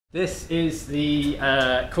This is the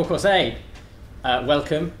core course A.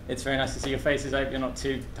 Welcome. It's very nice to see your faces. I hope you're not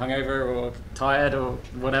too hungover or tired or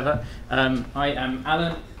whatever. I am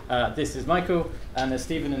Alan. This is Michael, and there's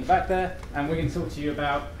Stephen in the back there. And we're going to talk to you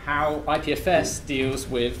about how IPFS deals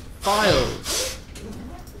with files.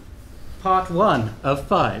 Part 1 of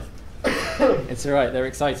 5. It's all right. They're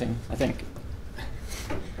exciting, I think.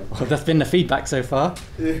 Well, that's been the feedback so far.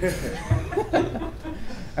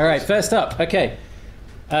 All right. First up. Okay.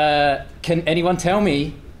 Can anyone tell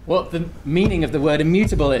me what the meaning of the word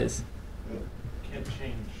immutable is? Can't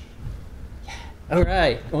change. Yeah. All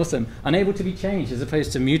right, awesome. Unable to be changed as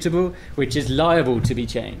opposed to mutable, which is liable to be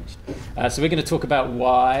changed. So we're going to talk about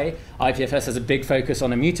why IPFS has a big focus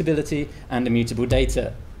on immutability and immutable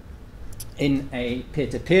data. In a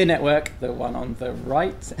peer-to-peer network, the one on the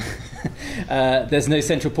right, there's no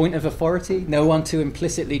central point of authority, no one to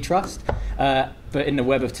implicitly trust. But in the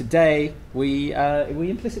web of today, we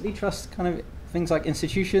implicitly trust kind of things like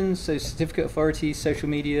institutions, so certificate authorities, social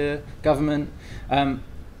media, government. But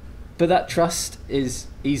that trust is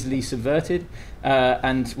easily subverted,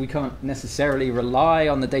 and we can't necessarily rely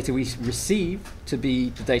on the data we receive to be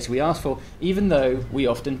the data we ask for, even though we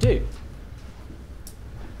often do.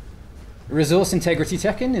 Resource integrity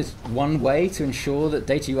checking is one way to ensure that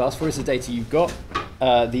data you ask for is the data you've got.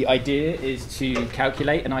 The idea is to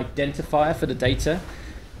calculate an identifier for the data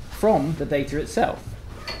from the data itself.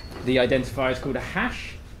 The identifier is called a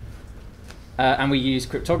hash, and we use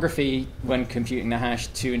cryptography when computing the hash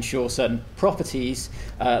to ensure certain properties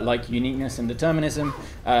like uniqueness and determinism,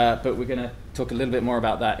 but we're going to talk a little bit more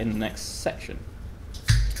about that in the next section.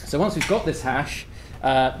 So once we've got this hash,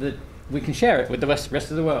 we can share it with the rest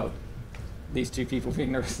of the world. These two people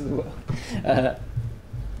being the rest of the world.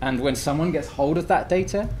 And when someone gets hold of that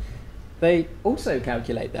data, they also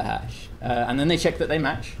calculate the hash. And then they check that they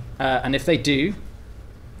match. And if they do,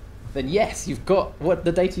 then yes, you've got what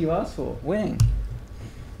the data you asked for, winning.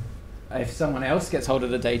 If someone else gets hold of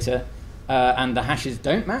the data and the hashes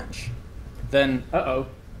don't match, then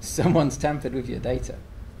someone's tampered with your data.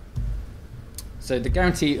 So the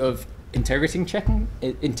guarantee of integrity checking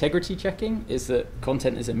is that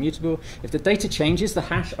content is immutable. If the data changes, the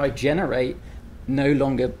hash I generate no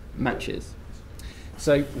longer matches.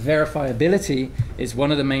 So verifiability is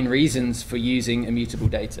one of the main reasons for using immutable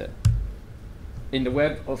data. In the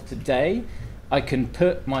web of today, I can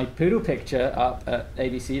put my poodle picture up at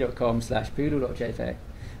abc.com/poodle.jpg,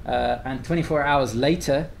 and 24 hours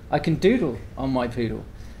later, I can doodle on my poodle.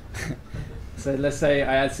 So let's say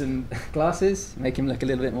I add some glasses, make him look a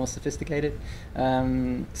little bit more sophisticated.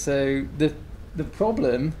 So the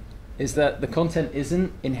problem is that the content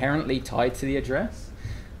isn't inherently tied to the address.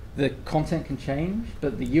 The content can change,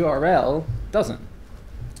 but the URL doesn't.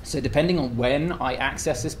 So depending on when I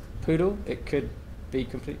access this poodle, it could be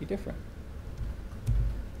completely different.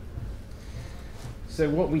 So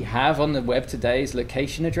what we have on the web today is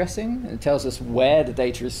location addressing. It tells us where the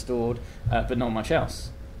data is stored, but not much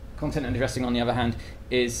else. Content addressing, on the other hand,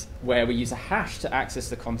 is where we use a hash to access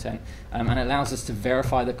the content, and it allows us to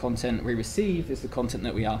verify the content we receive is the content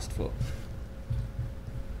that we asked for.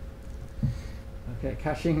 Okay,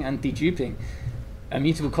 caching and deduping.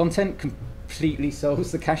 Immutable content completely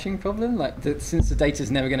solves the caching problem. Since the data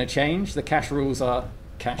is never going to change, the cache rules are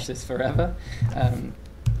cache this forever.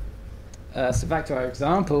 So back to our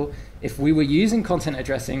example, if we were using content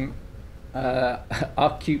addressing,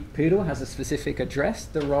 our cute poodle has a specific address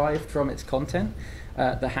derived from its content,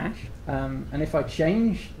 the hash, and if I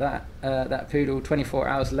change that poodle 24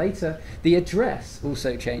 hours later, the address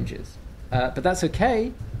also changes. But that's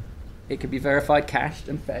okay. It could be verified, cached,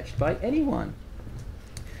 and fetched by anyone.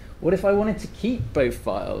 What if I wanted to keep both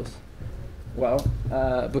files? Well,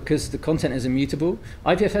 because the content is immutable,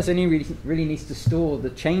 IPFS only really needs to store the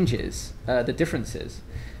changes, the differences.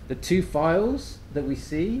 The two files that we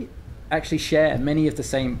see actually share many of the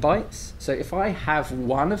same bytes. So if I have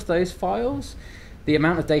one of those files, the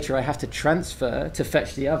amount of data I have to transfer to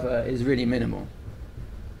fetch the other is really minimal.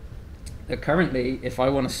 Currently, if I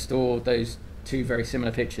want to store those two very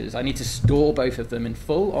similar pictures, I need to store both of them in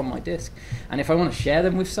full on my disk. And if I want to share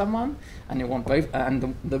them with someone and I want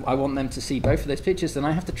them to see both of those pictures, then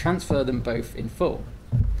I have to transfer them both in full.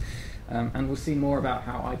 And we'll see more about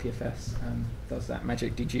how IPFS does that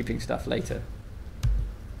magic deduping stuff later.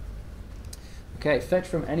 Okay, fetch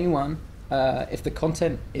from anyone. If the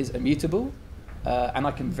content is immutable and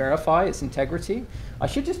I can verify its integrity, I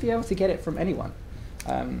should just be able to get it from anyone.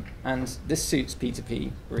 And this suits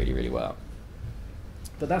P2P really, really well.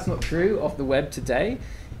 But that's not true of the web today.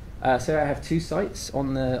 So I have two sites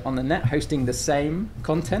on the net hosting the same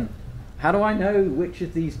content. How do I know which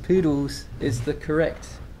of these poodles is the correct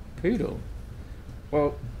poodle.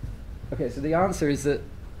 Well, okay, so the answer is that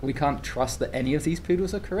we can't trust that any of these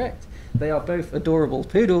poodles are correct. They are both adorable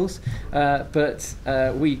poodles, but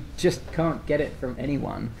we just can't get it from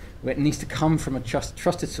anyone. It needs to come from a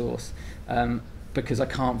trusted source because I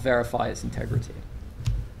can't verify its integrity.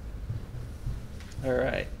 All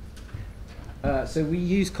right. So we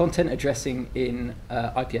use content addressing in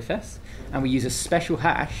IPFS, and we use a special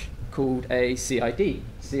hash called a CID.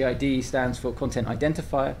 CID stands for Content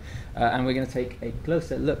Identifier, and we're going to take a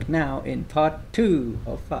closer look now in part 2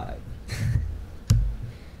 of 5.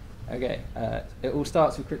 Okay, it all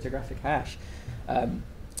starts with cryptographic hash.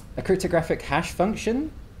 A cryptographic hash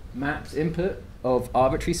function maps input of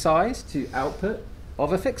arbitrary size to output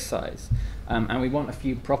of a fixed size. And we want a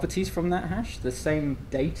few properties from that hash. The same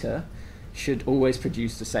data should always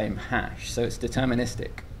produce the same hash, so it's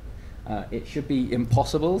deterministic. It should be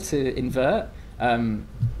impossible to invert,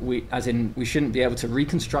 as in we shouldn't be able to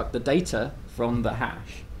reconstruct the data from the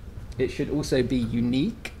hash. It should also be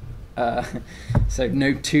unique, so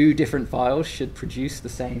no two different files should produce the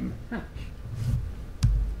same hash.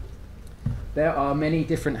 There are many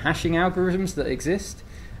different hashing algorithms that exist.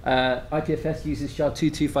 IPFS uses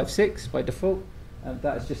SHA-2256 by default.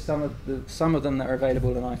 That is just some of them that are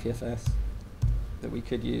available in IPFS that we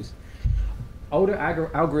could use. Older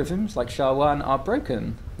algorithms like SHA-1 are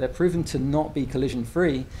broken. They're proven to not be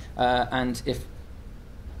collision-free, and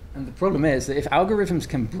the problem is that if algorithms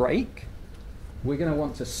can break, we're going to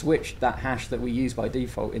want to switch that hash that we use by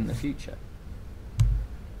default in the future.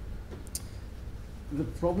 The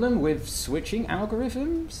problem with switching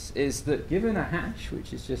algorithms is that given a hash,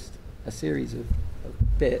 which is just a series of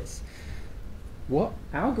bits, what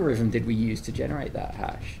algorithm did we use to generate that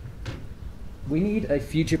hash? We need a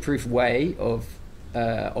future-proof way of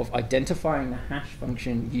identifying the hash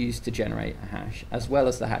function used to generate a hash, as well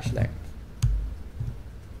as the hash length.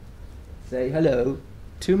 Say hello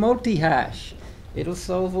to multi-hash. It'll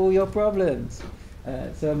solve all your problems.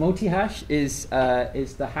 So a multi-hash is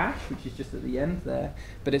the hash, which is just at the end there,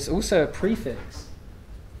 but it's also a prefix.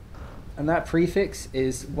 And that prefix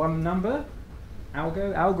is one number,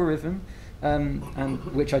 algorithm, and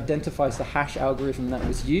which identifies the hash algorithm that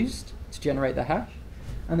was used to generate the hash,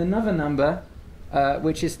 and another number,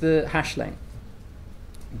 which is the hash length.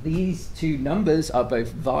 These two numbers are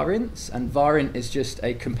both variants, and variant is just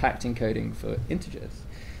a compact encoding for integers.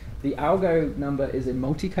 The algo number is a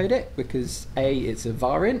multi-codec because A, it's a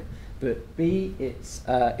variant, but B, its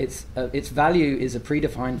value is a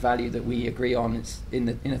predefined value that we agree on. It's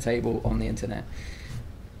in a table on the internet.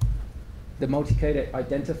 The multi-codec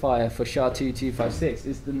identifier for SHA-2256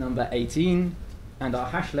 is the number 18, and our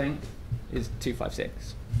hash length is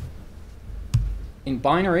 256. In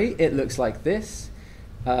binary, it looks like this.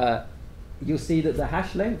 You'll see that the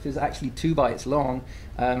hash length is actually 2 bytes long,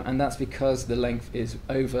 and that's because the length is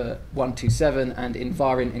over 127, and in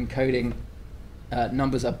variant encoding,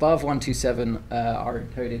 numbers above 127 are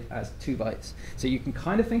encoded as 2 bytes. So you can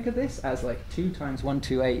kind of think of this as like 2 times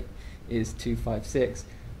 128 is 256,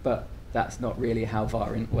 but that's not really how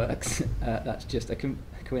variant works. That's just a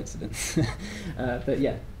coincidence. But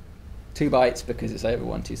yeah, 2 bytes because it's over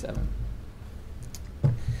 127.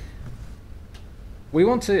 We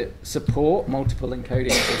want to support multiple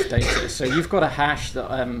encoding of data. So you've got a hash that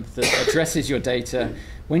addresses your data.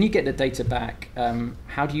 When you get the data back,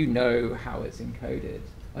 how do you know how it's encoded?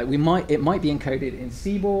 Like it might be encoded in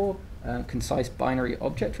CBOR, concise binary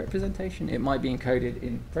object representation. It might be encoded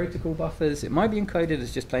in protocol buffers. It might be encoded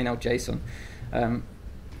as just plain old JSON.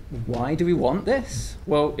 Why do we want this?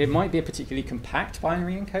 Well, it might be a particularly compact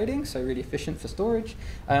binary encoding, so really efficient for storage,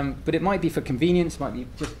 but it might be for convenience, might be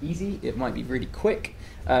just easy, it might be really quick.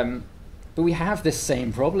 But we have this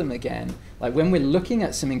same problem again. Like when we're looking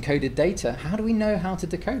at some encoded data, how do we know how to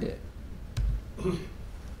decode it?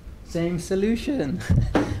 Same solution,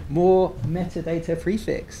 more metadata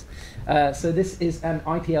prefix. So this is an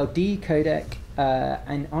IPLD codec,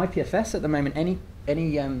 and IPFS at the moment,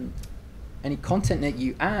 any content that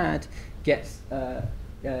you add gets the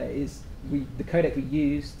codec we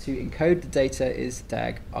use to encode the data is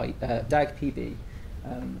DAG-PB,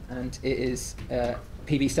 and it is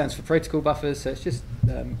PB stands for protocol buffers, so it's just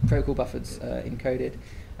protocol buffers encoded.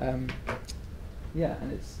 Yeah,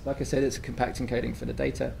 and it's like I said, it's a compact encoding for the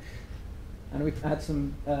data, and we've add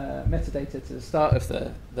some metadata to the start of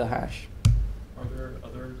the hash. Are there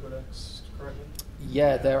other codecs currently?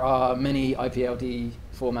 Yeah, there are many IPLD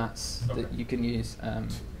formats that you can use.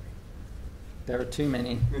 There are too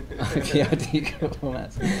many IPLD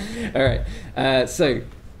formats. All right, so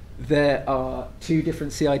there are 2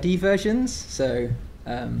 different CID versions, so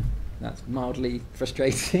that's mildly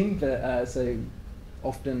frustrating. But so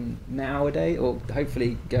often nowadays, or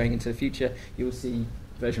hopefully going into the future, you'll see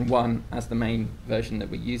version 1 as the main version that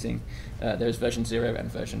we're using. There's version 0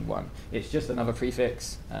 and version 1. It's just another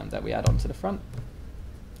prefix that we add on to the front.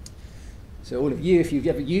 So all of you, if you've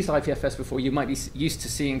ever used IPFS before, you might be used to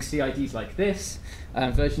seeing CIDs like this.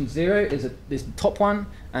 Version 0 is the top one,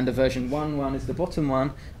 and the version 1 is the bottom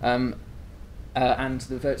one. So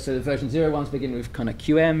the version 0 ones begin with kind of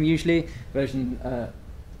QM usually. Version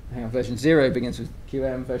 0 begins with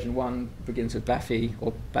QM. Version 1 begins with BAFI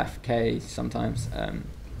or BAFK sometimes.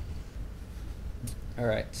 All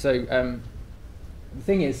right. So the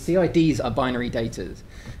thing is, CIDs are binary datas.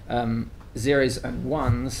 Zeros and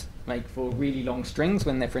ones make for really long strings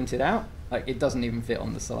when they're printed out. Like, it doesn't even fit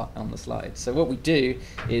on the slide. So what we do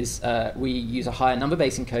is we use a higher number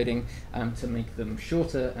base encoding to make them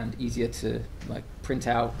shorter and easier to print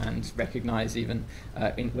out and recognize even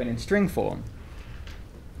when in string form.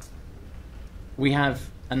 We have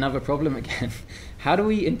another problem again. How do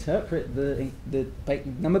we interpret the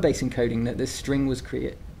number base encoding that this string was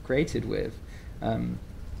created with?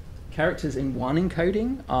 Characters in one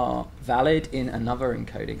encoding are valid in another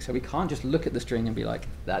encoding, so we can't just look at the string and be like,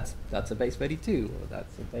 that's a base 32 or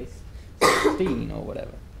that's a base 16 or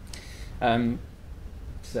whatever.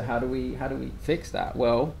 So how do we fix that?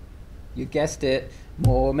 Well, you guessed it,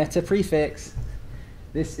 more meta prefix.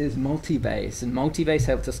 This is multi-base, and multi-base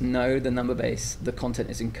helps us know the number base the content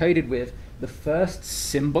is encoded with. The first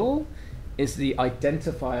symbol is the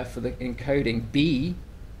identifier for the encoding. B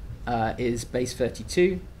is base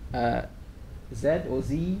 32. Z or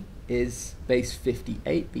Z is base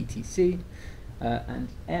 58 BTC, and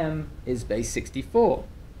M is base 64.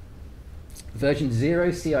 Version 0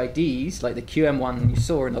 CIDs, like the QM one you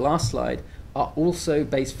saw in the last slide, are also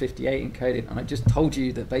base 58 encoded, and I just told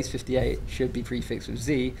you that base 58 should be prefixed with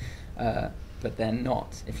Z, but they're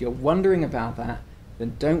not. If you're wondering about that,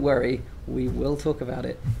 then don't worry, we will talk about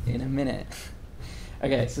it in a minute.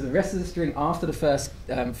 Okay, so the rest of the string after the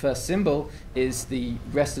first symbol is the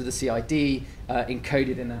rest of the CID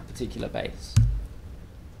encoded in that particular base.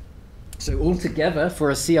 So altogether, for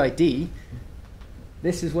a CID,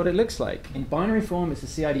 this is what it looks like. In binary form, it's the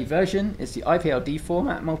CID version, it's the IPLD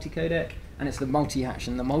format multi-codec, and it's the multi-hash.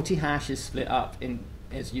 And the multi-hash is split up in,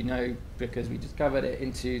 as you know, because we just covered it,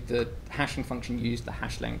 into the hashing function used, the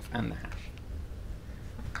hash length, and the hash.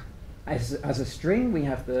 As a string, we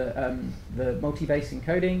have the multi-base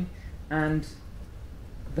encoding, and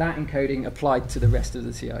that encoding applied to the rest of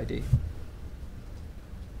the CID.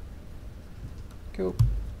 Cool.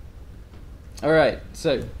 All right,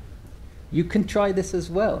 so you can try this as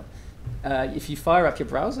well. If you fire up your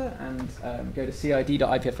browser and go to cid.ipfs.io,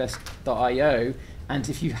 and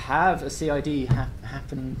if you have a CID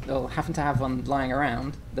happen to have one lying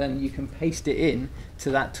around, then you can paste it in to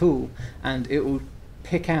that tool, and it will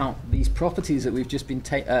pick out these properties that we've just been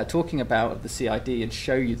talking about of the CID and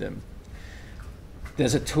show you them.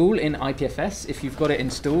 There's a tool in IPFS, if you've got it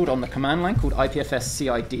installed on the command line, called IPFS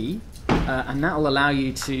CID, and that will allow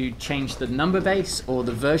you to change the number base or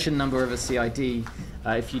the version number of a CID.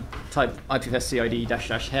 If you type IPFS CID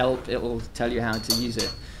 --help, it will tell you how to use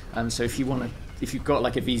it. So if you've got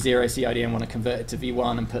like a V0 CID and want to convert it to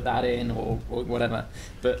V1 and put that in, or whatever.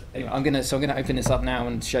 But anyway, I'm gonna open this up now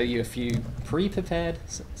and show you a few pre-prepared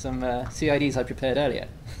some CIDs I prepared earlier.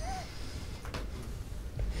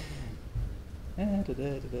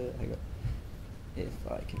 If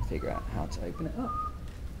I can figure out how to open it up,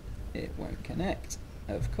 it won't connect.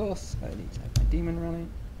 Of course, I need to have my daemon running.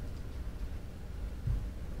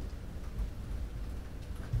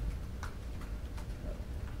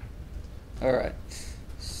 All right,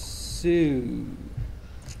 so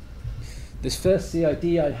this first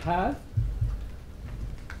CID I have,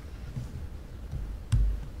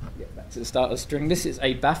 get back to the start of the string. This is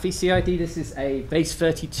a BAFI CID. This is a base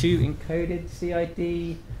 32 encoded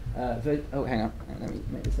CID. Oh, hang on, let me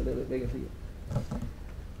make this a little bit bigger for you.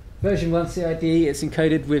 Version 1 CID, it's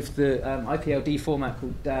encoded with the IPLD format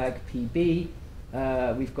called DAG-PB.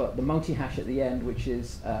 We've got the multi-hash at the end, which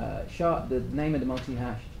is the name of the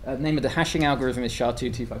multi-hash. Name of the hashing algorithm is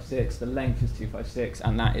SHA-256. The length is 256,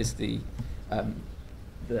 and that is the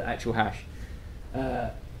actual hash.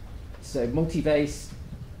 So multi-base,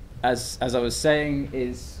 as I was saying,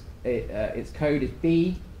 is its code is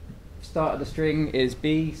B. Start of the string is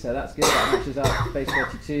B, so that's good. That matches up. Base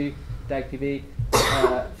 32, DAG-PB.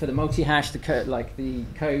 For the multi-hash, the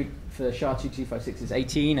code for SHA-256 is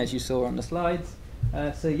 18, as you saw on the slides.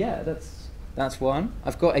 So yeah, that's one.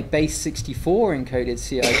 I've got a base 64 encoded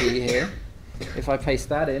CID here. If I paste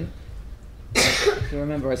that in, so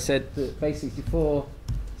remember I said that base 64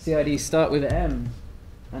 CIDs start with M,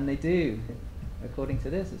 and they do. according to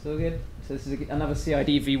this. It's all good. So this is another CID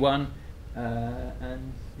v1,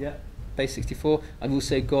 and yeah, base 64. I've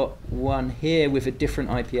also got one here with a different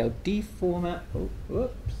IPLD format. Oh,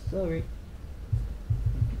 whoops, sorry.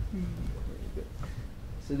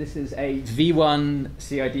 So this is a v1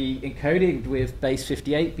 CID encoded with base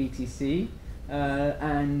 58 BTC,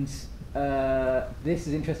 and this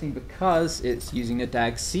is interesting because it's using a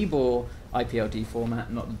DAG CBOR IPLD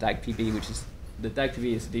format, not the DAG PB, which is the DAG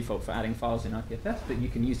PB is the default for adding files in IPFS, but you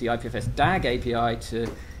can use the IPFS DAG API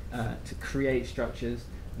to create structures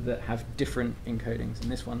that have different encodings, and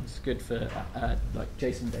this one's good for like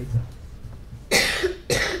JSON data.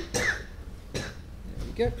 There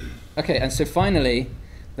we go. Okay, and so finally,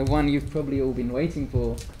 the one you've probably all been waiting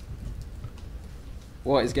for.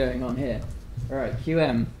 What is going on here? All right,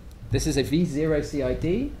 QM. This is a v0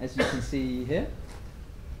 CID, as you can see here.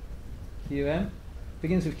 QM.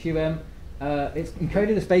 Begins with QM. It's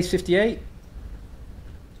encoded as base 58.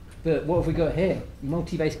 But what have we got here?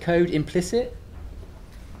 Multi-base code implicit?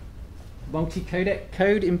 Multi-codec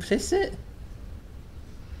code implicit?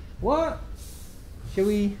 What? Should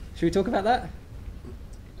we talk about that?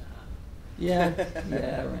 Yeah,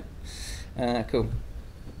 yeah, right. Cool.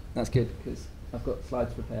 That's good, because I've got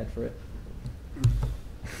slides prepared for it.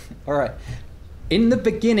 All right. In the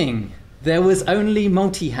beginning, there was only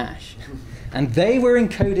multi-hash, and they were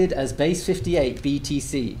encoded as base 58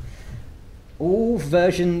 BTC. All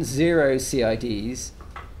version 0 CIDs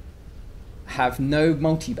have no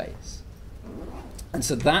multi-base. And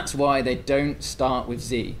so that's why they don't start with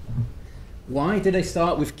Z. Why do they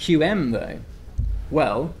start with QM, though?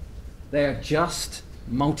 Well, they are just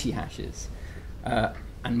multi-hashes.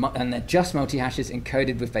 And they're just multi-hashes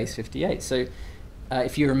encoded with base 58. So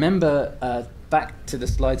if you remember back to the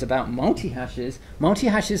slides about multi-hashes,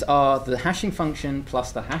 multi-hashes are the hashing function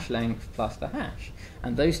plus the hash length plus the hash.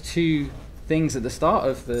 And those two things at the start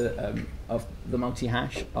of the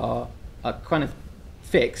multi-hash are kind of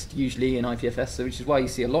fixed, usually in IPFS, so which is why you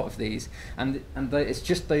see a lot of these. And it's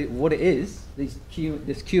just what it is, this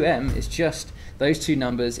QM is just those two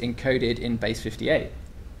numbers encoded in base 58.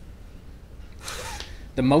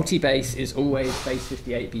 The multi-base is always base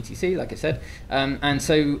 58 BTC, like I said. And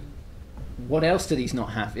so what else do these not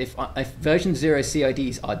have? If version 0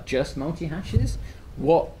 CIDs are just multi-hashes,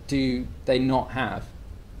 what do they not have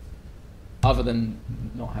other than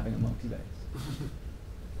not having a multi-base?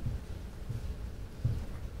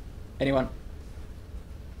 Anyone?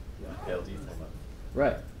 Yeah, LD format.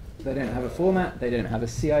 Right. They don't have a format. They don't have a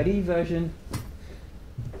CID version.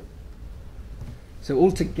 So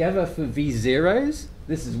altogether for V0s,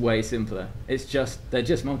 this is way simpler. They're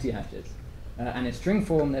just multi-hashes. And in string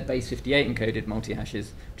form, they're base 58 encoded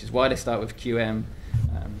multi-hashes, which is why they start with QM.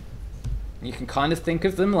 You can kind of think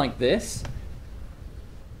of them like this.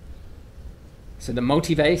 So the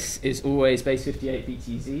multi-base is always base 58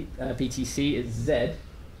 BTC is Z.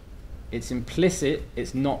 It's implicit,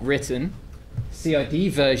 it's not written.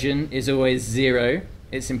 CID version is always 0.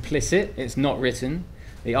 It's implicit, it's not written.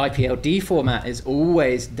 The IPLD format is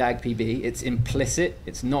always DAGPB. It's implicit,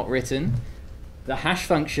 it's not written. The hash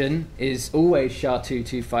function is always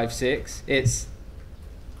SHA-2256.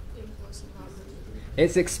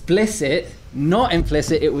 It's explicit, not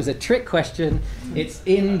implicit. It was a trick question. It's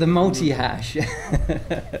in the multi-hash.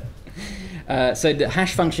 So the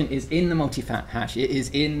hash function is in the multi-hash. It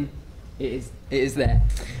is there.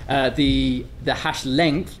 The hash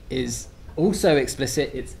length is also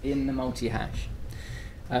explicit. It's in the multi-hash.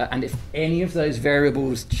 And if any of those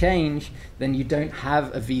variables change, then you don't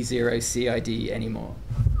have a V0 CID anymore.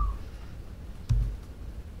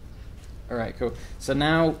 All right, cool. So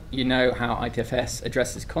now you know how IPFS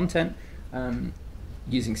addresses content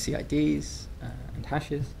using CIDs and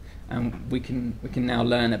hashes. And we can now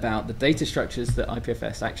learn about the data structures that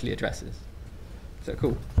IPFS actually addresses. So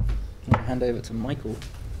cool. I'll hand over to Michael.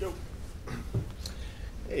 Yo.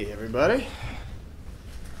 Hey, everybody.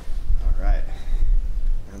 All right.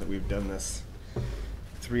 Now that we've done this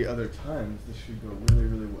 3 other times, this should go really,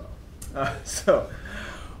 really well. So,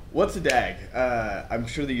 what's a DAG? I'm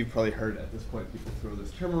sure that you've probably heard at this point people throw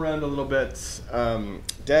this term around a little bit.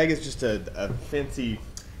 DAG is just a fancy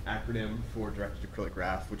acronym for directed acrylic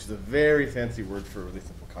graph, which is a very fancy word for a really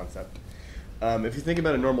simple concept. If you think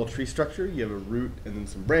about a normal tree structure, you have a root and then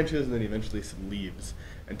some branches and then eventually some leaves.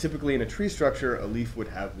 And typically in a tree structure, a leaf would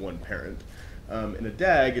have one parent. In a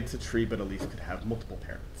DAG, it's a tree, but a leaf could have multiple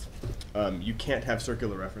parents. You can't have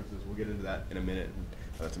circular references. We'll get into that in a minute. And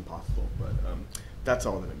that's impossible, but that's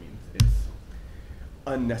all that it means. It's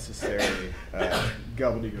unnecessary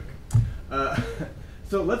gobbledygook.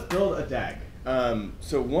 So let's build a DAG.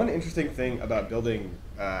 So one interesting thing about building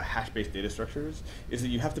hash-based data structures is that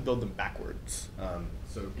you have to build them backwards.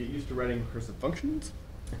 So get used to writing recursive functions.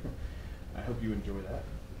 I hope you enjoy that.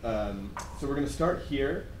 So we're going to start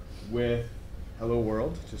here with hello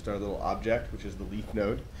world, just our little object, which is the leaf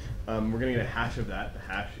node. We're going to get a hash of that. The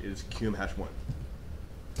hash is qm hash 1.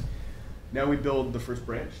 Now we build the first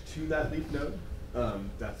branch to that leaf node.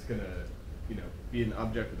 That's going to be an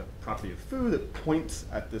object with a property of foo that points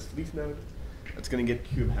at this leaf node. That's going to get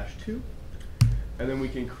qm hash 2. And then we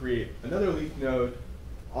can create another leaf node,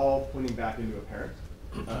 all pointing back into a parent.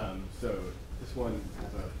 So this one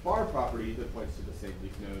has a bar property that points to the same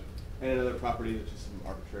leaf node, and another property that's just some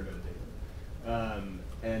arbitrary metadata.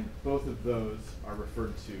 And both of those are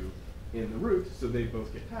referred to in the root, so they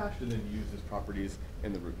both get hashed and then used as properties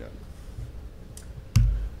in the root node.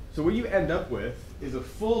 So what you end up with is a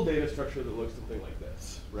full data structure that looks something like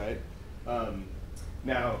this, right?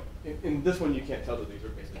 Now, in this one, you can't tell that these are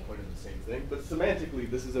basically pointing to the same thing, but semantically,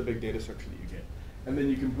 this is a big data structure that you get. And then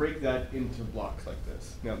you can break that into blocks like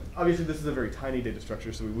this. Now, obviously, this is a very tiny data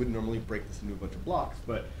structure, so we wouldn't normally break this into a bunch of blocks,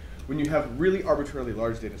 but when you have really arbitrarily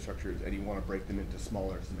large data structures and you want to break them into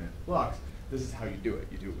smaller semantic blocks, this is how you do it.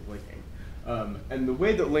 You do it with linking. And the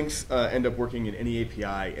way that links end up working in any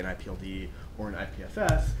API, in IPLD, or in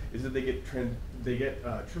IPFS, is that they get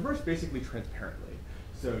traversed basically transparently.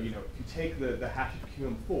 So if you take the hash of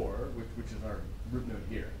qm4, which is our root node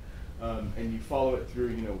here, and you follow it through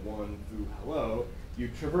 1 through hello, you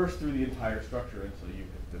traverse through the entire structure until you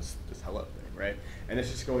hit this hello thing, right? And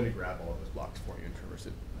it's just going to grab all of those blocks for you and traverse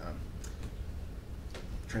it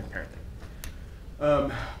transparently.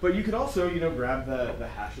 But you could also grab the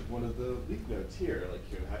hash of one of the leaf nodes here, like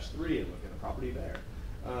qm hash 3, and look at a property there.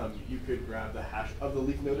 You could grab the hash of the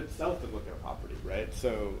leaf node itself and look at a property, right?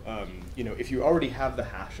 So if you already have the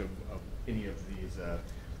hash of any of these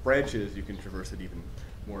branches, you can traverse it even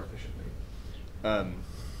more efficiently.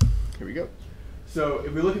 Here we go. So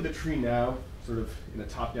if we look at the tree now, sort of in a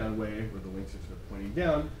top-down way, where the links are sort of pointing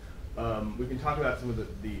down, we can talk about some of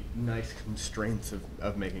the nice constraints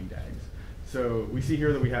of making DAGs. So we see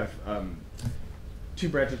here that we have 2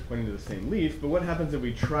 branches pointing to the same leaf, but what happens if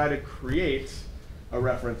we try to create a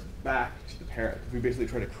reference back to the parent? If we basically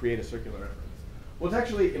try to create a circular reference. Well, it's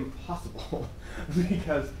actually impossible,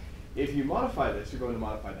 because if you modify this, you're going to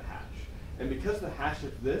modify the hash. And because the hash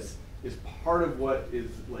of this is part of what is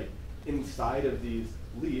inside of these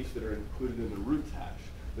leaves that are included in the roots hash,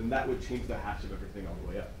 then that would change the hash of everything all the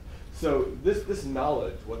way up. So this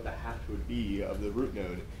knowledge, what the hash would be of the root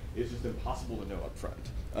node, is just impossible to know up front,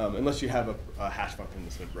 unless you have a hash function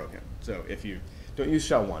that's been broken. So if you don't use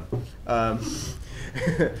shell1,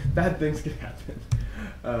 bad things can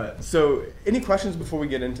happen. So any questions before we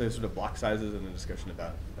get into sort of block sizes and a discussion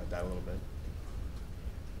about that a little bit?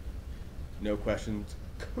 No questions?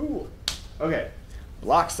 Cool. Okay,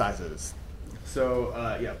 block sizes. So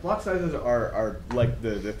yeah, block sizes are like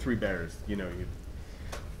the 3 bears.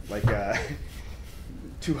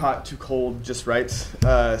 Too hot, too cold, just right.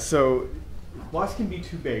 So blocks can be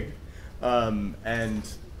too big, and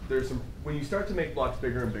there's when you start to make blocks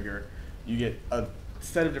bigger and bigger, you get a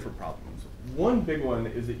set of different problems. One big one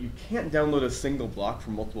is that you can't download a single block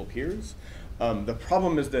from multiple peers. The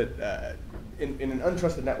problem is that in an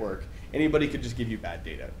untrusted network, anybody could just give you bad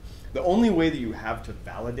data. The only way that you have to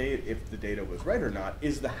validate if the data was right or not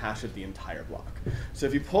is the hash of the entire block. So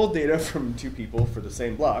if you pull data from 2 people for the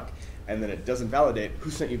same block, and then it doesn't validate, who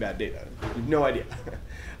sent you bad data? You have no idea.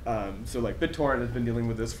 So BitTorrent has been dealing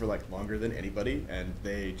with this for longer than anybody, and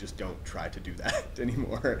they just don't try to do that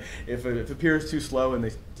anymore. If a peer is too slow and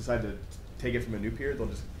they decide to take it from a new peer, they'll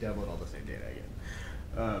just download all the same data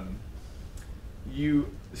again.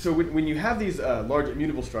 So when you have these large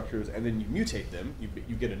immutable structures and then you mutate them,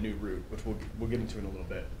 you get a new root, which we'll get into in a little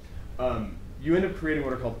bit. You end up creating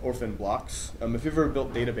what are called orphan blocks. If you've ever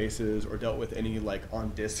built databases or dealt with any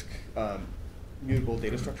on-disk mutable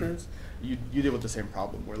data structures, you deal with the same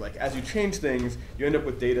problem, where as you change things, you end up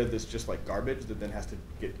with data that's just garbage that then has to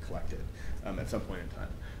get collected at some point in time.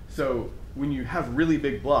 So when you have really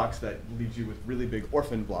big blocks, that leaves you with really big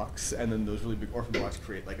orphan blocks, and then those really big orphan blocks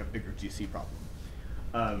create a bigger GC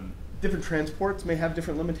problem. Different transports may have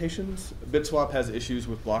different limitations. BitSwap has issues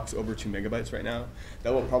with blocks over 2 megabytes right now.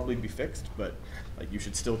 That will probably be fixed, but you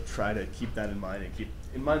should still try to keep that in mind, and keep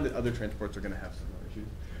in mind that other transports are going to have similar issues.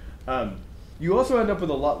 You also end up with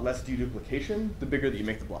a lot less deduplication the bigger that you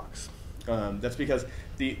make the blocks. That's because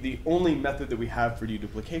the only method that we have for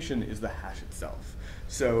deduplication is the hash itself.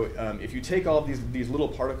 So if you take all of these little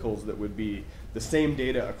particles that would be the same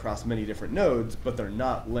data across many different nodes, but they're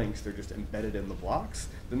not links, they're just embedded in the blocks,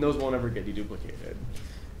 then those won't ever get deduplicated.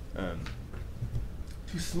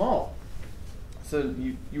 Too small. So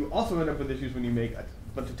you also end up with issues when you make a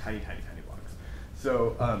bunch of tiny blocks.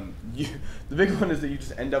 So the big one is that you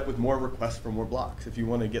just end up with more requests for more blocks. If you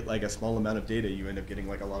want to get like a small amount of data, you end up getting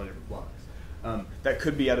like a lot of different blocks. That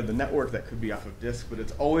could be out of the network, that could be off of disk, but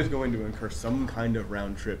it's always going to incur some kind of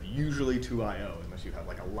round trip, usually to I/O, unless you have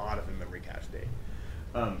like a lot of in-memory cache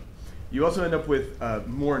data. You also end up with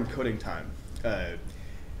more encoding time.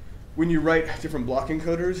 When you write different block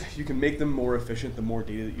encoders, you can make them more efficient the more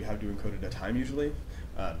data that you have to encode at a time usually.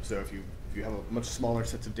 So if you have a much smaller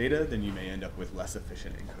sets of data, then you may end up with less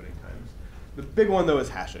efficient encoding times. The big one though is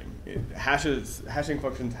hashing. Hashing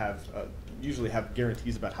functions usually have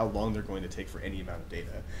guarantees about how long they're going to take for any amount of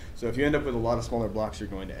data. So if you end up with a lot of smaller blocks, you're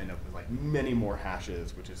going to end up with like many more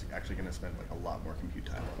hashes, which is actually going to spend like a lot more compute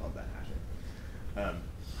time on all that hashing.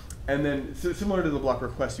 And then, so similar to the block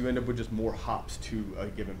request, you end up with just more hops to a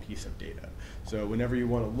given piece of data. So whenever you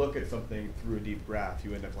want to look at something through a deep graph,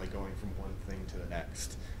 you end up like going from one thing to the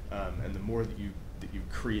next. And the more that you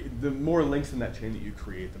create, the more links in that chain that you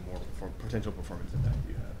create, the more potential performance impact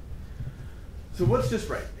you have. So what's just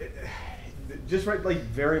right? Just right like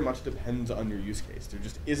very much depends on your use case. There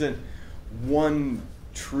just isn't one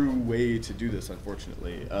true way to do this,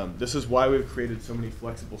 unfortunately. This is why we've created so many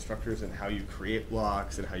flexible structures in how you create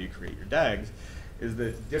blocks and how you create your DAGs, is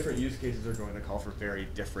that different use cases are going to call for very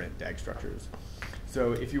different DAG structures.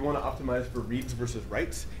 So if you want to optimize for reads versus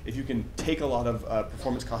writes, if you can take a lot of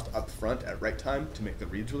performance cost up front at write time to make the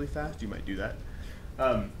reads really fast, you might do that.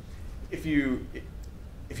 If you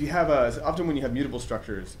have often when you have mutable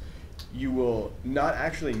structures, you will not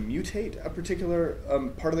actually mutate a particular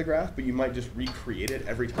part of the graph, but you might just recreate it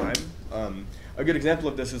every time. A good example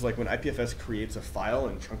of this is like when IPFS creates a file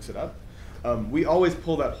and chunks it up. We always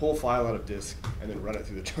pull that whole file out of disk and then run it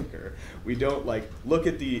through the chunker. We don't like look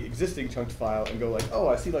at the existing chunked file and go like, oh,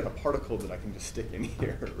 I see like a particle that I can just stick in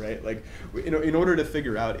here, right? Like, in order to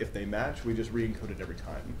figure out if they match, we just re-encode it every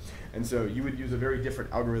time. And so you would use a very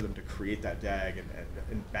different algorithm to create that DAG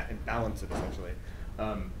and balance it essentially.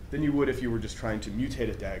 Than you would if you were just trying to mutate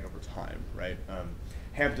a DAG over time, right?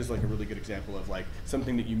 Hamped is like a really good example of like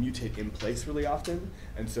something that you mutate in place really often,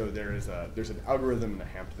 and so there's an algorithm in a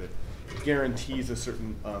Hamped that guarantees a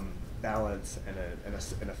certain balance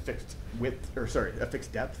and a fixed width, or sorry, a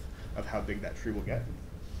fixed depth of how big that tree will get.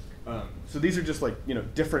 So these are just like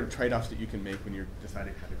different trade-offs that you can make when you're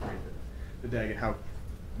deciding how to create the DAG and how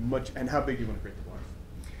much and how big you want to create the block.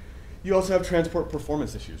 You also have transport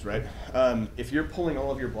performance issues, right? If you're pulling all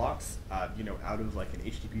of your blocks, out of like an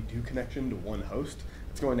HTTP2 connection to one host,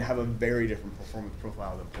 it's going to have a very different performance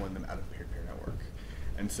profile than pulling them out of a peer-to-peer network.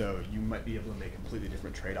 And so you might be able to make completely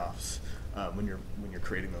different trade-offs when you're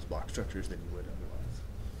creating those block structures than you would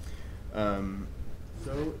otherwise.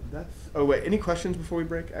 So that's. Oh wait, any questions before we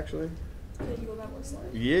break? Actually. Can you go back one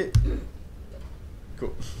slide? Yeah.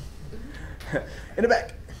 Cool. In the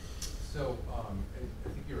back. So I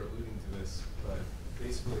think you're alluding to this, but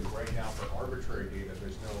basically right now for arbitrary data,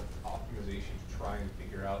 there's no optimization to try and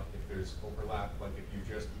figure out if there's overlap. Like if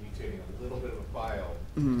you're just mutating a little bit of a file,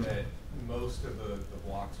 that most of the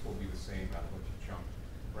blocks will be the same out of what you chunked,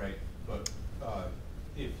 right? But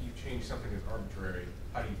if you change something that's arbitrary,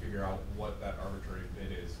 how do you figure out what that arbitrary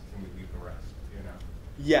bit is? Can we leave the rest,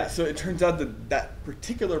 Yeah, so it turns out that that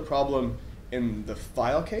particular problem in the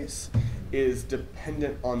file case is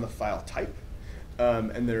dependent on the file type.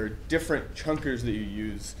 And there are different chunkers that you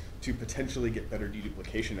use to potentially get better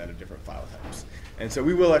deduplication out of different file types. And so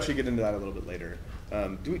we will actually get into that a little bit later. I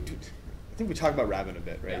think we talked about Raven a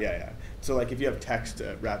bit, right? Yeah. So like if you have text,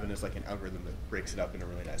 Raven is like an algorithm that breaks it up in a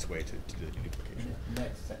really nice way to do the deduplication.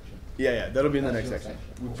 Next section. Yeah, that'll be in the next section.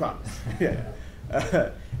 We promise.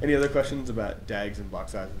 Yeah. Any other questions about DAGs and block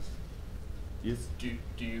sizes? Yes? Do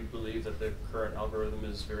you believe that the current algorithm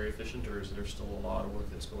is very efficient, or is there still a lot of work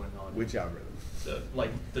that's going on? Which algorithm?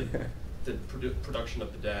 The production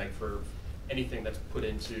of the DAG for anything that's put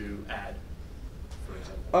into add, for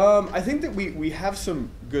example. I think that we have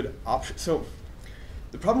some good options. So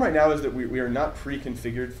the problem right now is that we are not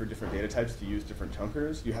pre-configured for different data types to use different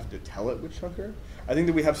chunkers. You have to tell it which chunker. I think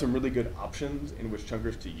that we have some really good options in which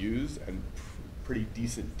chunkers to use and pretty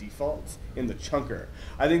decent defaults in the chunker.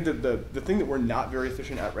 I think that the thing that we're not very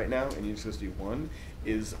efficient at right now in Unicity 1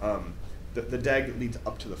 is the DAG that leads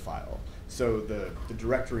up to the file. So the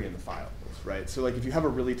directory in the files, right? So like if you have a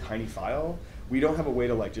really tiny file, we don't have a way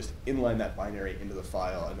to like just inline that binary into the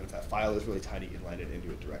file, and then if that file is really tiny, inline it into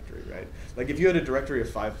a directory, right? Like if you had a directory of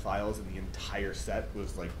 5 files and the entire set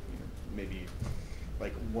was like maybe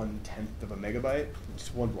like 1/10 of a megabyte,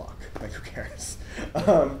 just one block. Like who cares?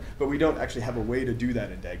 But we don't actually have a way to do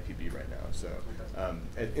that in DAG-PB right now. So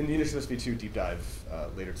in the Unix SV2 deep dive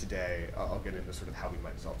later today, I'll get into sort of how we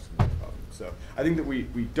might solve some of these problems. So I think that we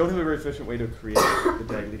don't have a very efficient way to create the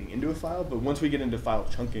DAG leading into a file, but once we get into file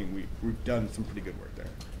chunking, we've done some pretty good work there.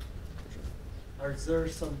 For sure. Are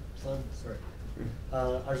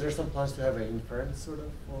there some plans to have an inference sort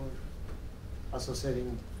of for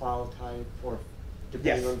associating file type or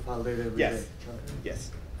depending Yes. on file data? Yes.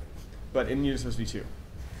 Yes. But in Unix SV2.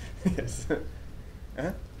 Yes.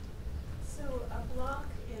 Uh-huh. So a block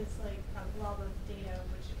is like a blob of data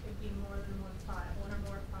which could be more than one file, one or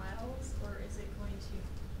more files, or is it going to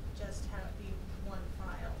just have it be one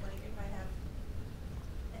file? Like if I have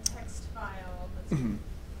a text file that's Mhm.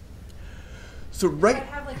 So if right. I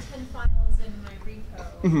have like 10 files in my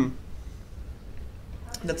repo. Mhm.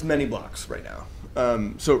 how does That's it- many blocks right now.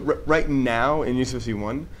 So right now in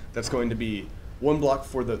UCSC1, that's going to be one block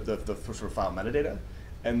for the sort of file metadata,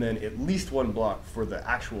 and then at least one block for the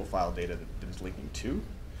actual file data that it's linking to.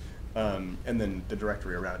 And then the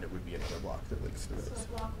directory around it would be another block that links to So those. a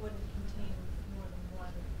block wouldn't contain more than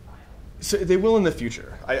one file. So they will in the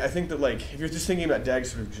future. I think that like if you're just thinking about DAG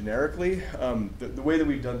sort of generically, the way that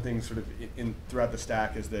we've done things sort of throughout the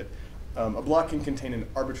stack is that a block can contain an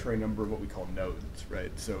arbitrary number of what we call nodes,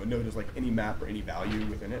 right? So a node is like any map or any value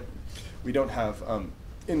within it. We don't have,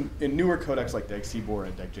 in newer codecs like DAG-CBOR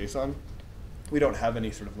and DAG-JSON, we don't have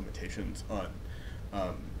any sort of limitations on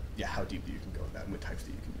how deep you can go in that and what types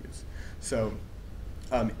that you can use. So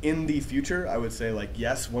in the future, I would say like,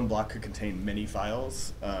 yes, one block could contain many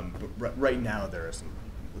files, but right now there are some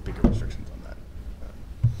bigger restrictions on that.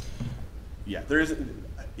 There is, to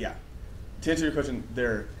answer your question,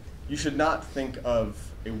 you should not think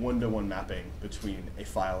of a one-to-one mapping between a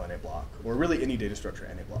file and a block, or really any data structure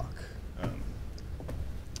and a block.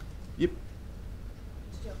 Yep. Did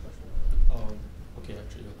you have a question? Okay,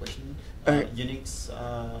 actually, a question. Okay. Unix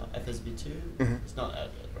FSB2 Mhm. is not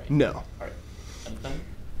added, right? No. All right. And then?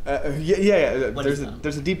 There's What is a that?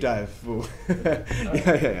 there's a deep dive.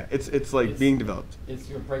 Yeah. It's like being developed. It's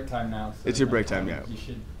your break time now. So It's your break time, yeah. You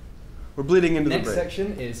should. We're bleeding into Next the break.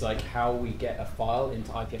 section is like how we get a file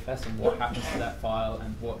into IPFS and what happens to that file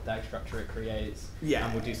and what DAG structure it creates. Yeah.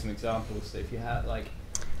 And we'll do some examples. So if you have like,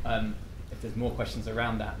 if there's more questions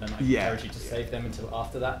around that, then I Yeah. encourage you to save them until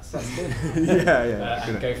after that section. Yeah.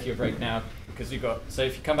 And go for your break now because we've got. So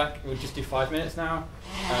if you come back, we'll just do 5 minutes now.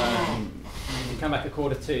 If you come back at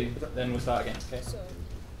 1:45, then we'll start again. Okay.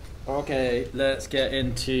 Okay, let's get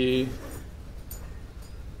into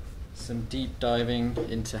some deep diving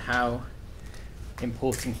into how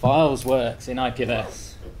importing files works in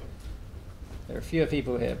IPFS. There are fewer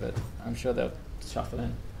people here, but I'm sure they'll shuffle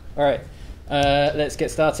in. All right, let's get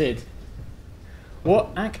started. What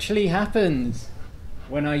actually happens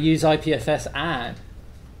when I use IPFS add?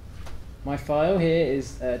 My file here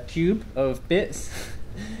is a tube of bits,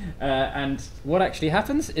 and what actually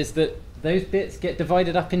happens is that those bits get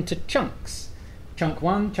divided up into chunks. Chunk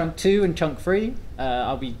 1, chunk 2, and chunk 3.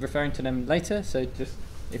 I'll be referring to them later, so just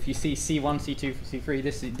if you see C1, C2,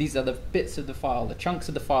 C3, these are the bits of the file, the chunks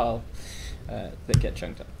of the file that get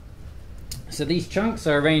chunked up. So these chunks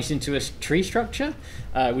are arranged into a tree structure,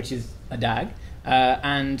 which is a DAG,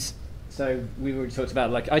 and so we already talked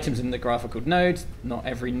about like items in the graph are called nodes. Not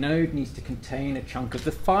every node needs to contain a chunk of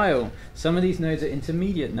the file. Some of these nodes are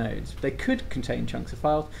intermediate nodes. They could contain chunks of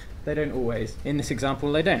files. They don't always. In this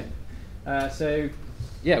example, they don't. So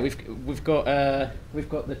yeah, we've got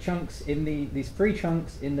the chunks in these free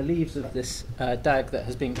chunks in the leaves of this DAG that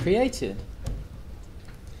has been created.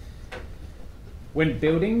 When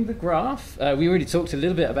building the graph, we already talked a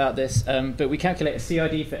little bit about this, but we calculate a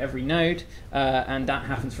CID for every node, and that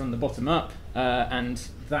happens from the bottom up. And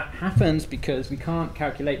that happens because we can't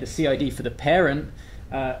calculate the CID for the parent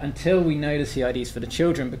until we know the CIDs for the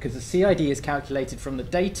children, because the CID is calculated from the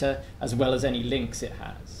data as well as any links it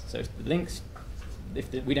has. So if the links,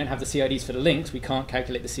 we don't have the CIDs for the links, we can't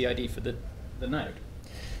calculate the CID for the node.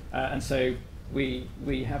 And so we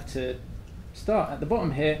have to start at the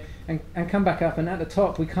bottom here and come back up, and at the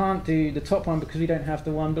top we can't do the top one because we don't have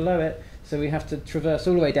the one below it, so we have to traverse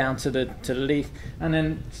all the way down to the leaf and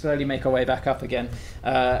then slowly make our way back up again,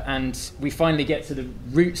 and we finally get to the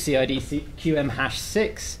root CID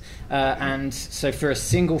QM#6, and so for a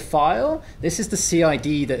single file this is the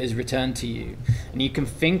CID that is returned to you, and you can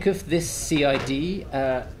think of this CID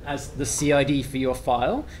as the CID for your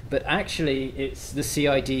file, but actually it's the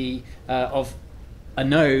CID of a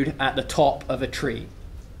node at the top of a tree,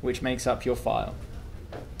 which makes up your file.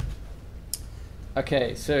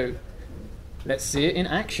 Okay, so let's see it in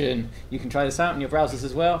action. You can try this out in your browsers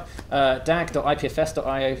as well.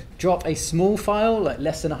 dag.ipfs.io. Drop a small file, like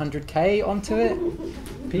less than 100K, onto it.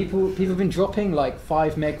 People have been dropping like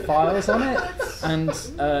 5 meg files on it, and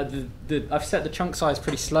I've set the chunk size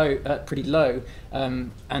pretty low,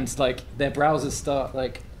 and like their browsers start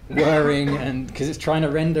like whirring, and because it's trying to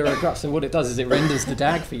render a graph. So what it does is it renders the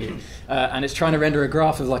DAG for you, and it's trying to render a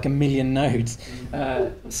graph of like 1 million nodes.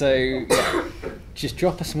 So yeah, just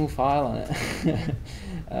drop a small file on it.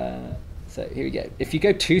 So here we go. If you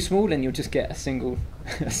go too small, then you'll just get a single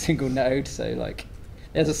node. So like,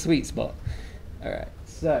 there's a sweet spot. All right.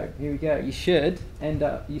 So here we go. You should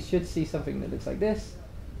see something that looks like this.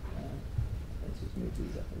 Let's just move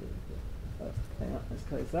these up a little bit. Oh, hang on. Let's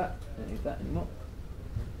close that. Don't need that anymore.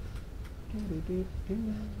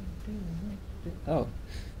 Oh,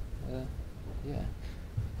 yeah.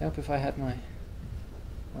 Help if I had my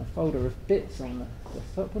folder of bits on the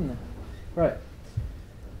desktop, wouldn't it? Right.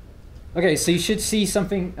 Okay, so you should see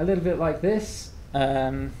something a little bit like this.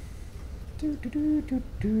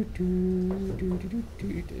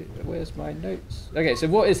 Where's my notes? Okay, so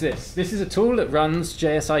what is this? This is a tool that runs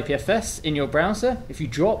JS IPFS in your browser. If you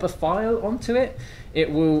drop a file onto it, it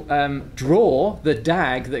will draw the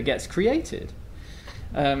DAG that gets created.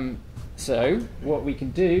 So what we can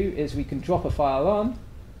do is we can drop a file on.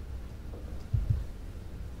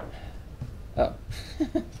 Oh.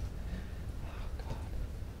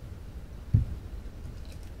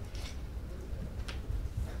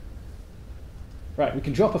 Right, we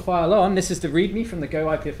can drop a file on. This is the README from the Go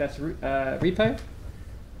IPFS repo.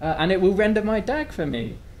 And it will render my DAG for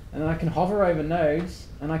me. And then I can hover over nodes,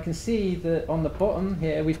 and I can see that on the bottom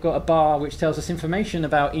here, we've got a bar which tells us information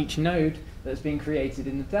about each node that's been created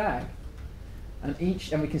in the DAG. And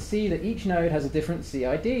we can see that each node has a different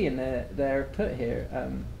CID, and they're put here.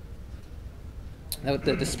 They're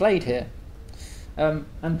displayed here. And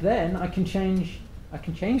then I can change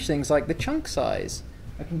things like the chunk size.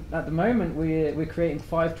 At the moment we're creating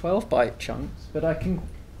 5 12-byte chunks, but I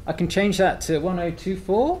can change that to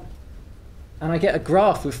 1024, and I get a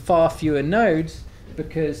graph with far fewer nodes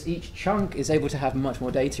because each chunk is able to have much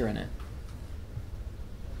more data in it.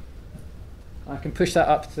 I can push that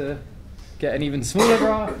up to get an even smaller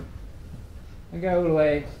graph and go all the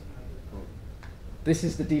way. This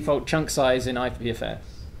is the default chunk size in IPFS.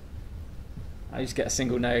 I just get a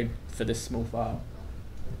single node for this small file.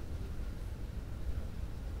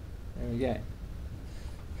 There we go.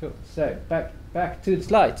 Cool. So back to the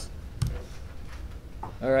slides.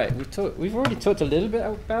 All right, we've already talked a little bit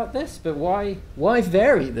about this, but why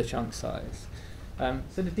vary the chunk size?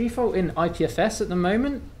 So the default in IPFS at the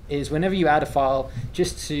moment is whenever you add a file,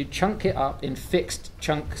 just to chunk it up in fixed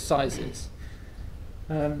chunk sizes.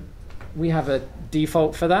 We have a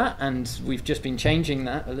default for that, and we've just been changing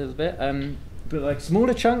that a little bit. But like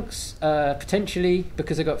smaller chunks, potentially,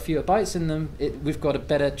 because they've got fewer bytes in them, we've got a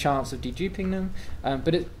better chance of deduping them.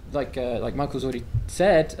 But like Michael's already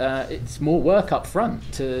said, it's more work up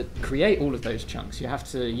front to create all of those chunks. You have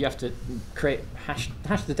to create hash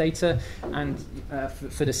the data, and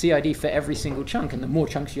for the CID for every single chunk. And the more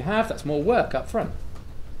chunks you have, that's more work up front.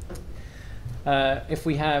 If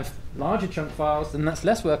we have larger chunk files, then that's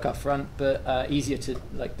less work up front, but easier to,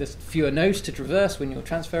 like, there's fewer nodes to traverse when you're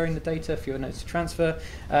transferring the data, fewer nodes to transfer,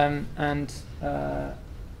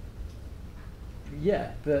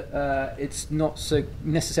 yeah, but it's not so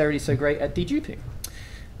necessarily so great at deduping.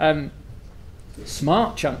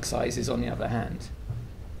 Smart chunk sizes, on the other hand.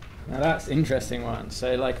 Now that's an interesting one.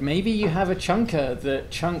 So like maybe you have a chunker that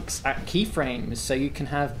chunks at keyframes so you can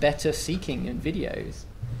have better seeking in videos.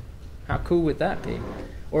 How cool would that be?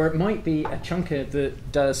 Or it might be a chunker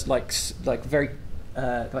that does like very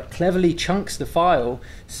cleverly chunks the file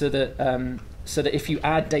so that if you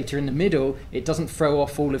add data in the middle, it doesn't throw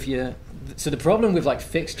off all of your. So the problem with like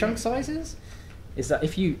fixed chunk sizes is that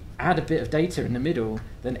if you add a bit of data in the middle,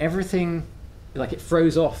 then everything, like, it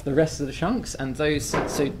throws off the rest of the chunks, and those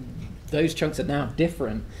chunks are now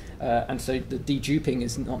different. And so the deduping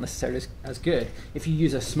is not necessarily as good. If you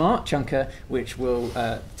use a smart chunker, which will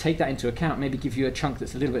take that into account, maybe give you a chunk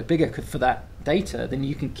that's a little bit bigger for that data, then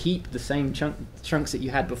you can keep the same chunks that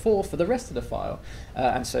you had before for the rest of the file.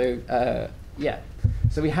 And so, yeah.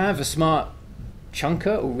 So we have a smart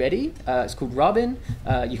chunker already. It's called Robin.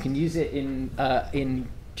 You can use it in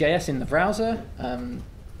JS in the browser,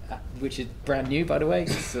 which is brand new, by the way.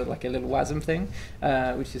 It's like a little WASM thing,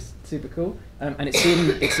 which is super cool. And it's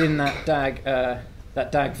in that DAG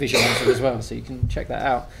visualizer as well, so you can check that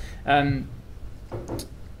out.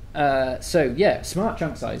 So yeah, smart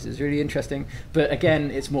chunk size is really interesting, but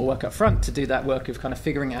again, it's more work up front to do that work of kind of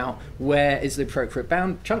figuring out where is the appropriate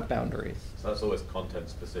chunk boundaries. So that's always content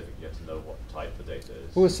specific. You have to know what type the data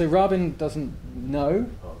is. Well, so Robin doesn't know.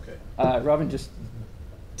 Oh, okay. Robin just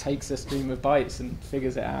takes a stream of bytes and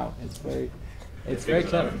figures it out. It's very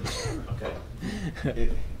clever. Okay.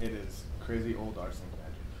 It is crazy old rsync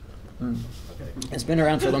magic. Mm. Okay. It's been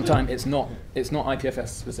around for a long time. It's not IPFS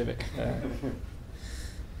specific.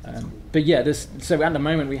 But yeah, so at the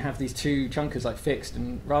moment we have these two chunkers like fixed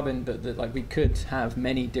and Robin, but like we could have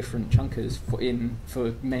many different chunkers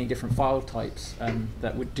for many different file types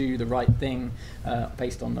that would do the right thing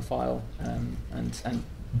based on the file, and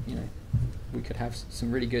you know, we could have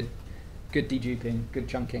some really good deduping, good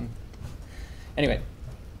chunking. Anyway,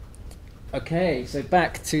 okay, so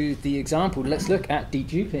back to the example. Let's look at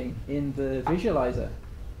deduping in the visualizer.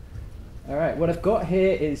 All right, what I've got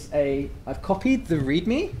here is I've copied the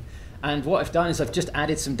README, and what I've done is I've just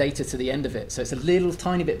added some data to the end of it, so it's a little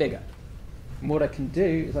tiny bit bigger. And what I can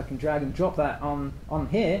do is I can drag and drop that on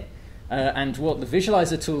here, and what the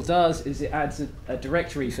visualizer tool does is it adds a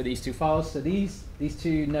directory for these two files. So these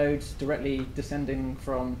two nodes directly descending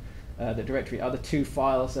from the directory are the two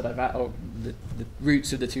files that I've added, or the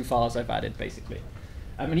roots of the two files I've added, basically.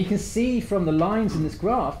 And you can see from the lines in this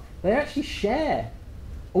graph, they actually share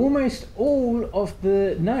almost all of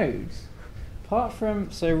the nodes, apart from,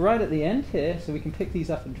 so right at the end here, so we can pick these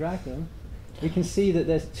up and drag them, we can see that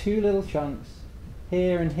there's two little chunks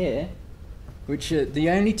here and here, which are the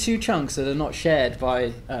only two chunks that are not shared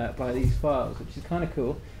by these files, which is kind of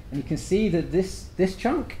cool. And you can see that this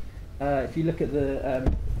chunk, if you look at the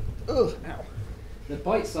the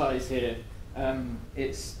byte size here,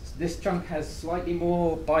 this chunk has slightly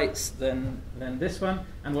more bytes than this one,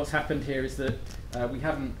 and what's happened here is that I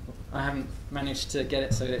haven't managed to get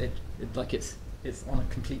it so that it's on a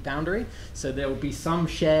complete boundary. So there will be some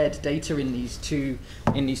shared data in these two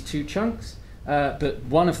chunks, but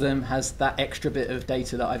one of them has that extra bit of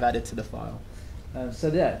data that I've added to the file. So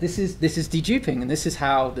yeah, this is deduping, and this is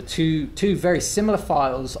how the two very similar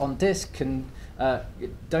files on disk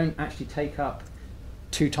don't actually take up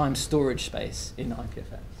 2 times storage space in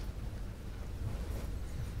IPFS.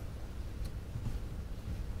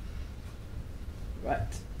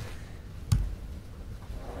 Right.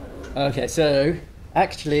 Okay, so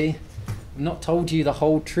actually, I've not told you the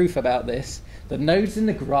whole truth about this. The nodes in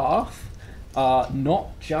the graph are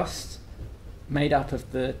not just made up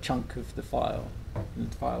of the chunk of the file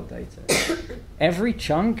data. Every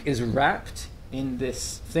chunk is wrapped in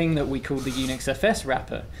this thing that we call the UnixFS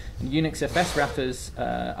wrapper. And UnixFS wrappers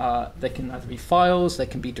they can either be files, they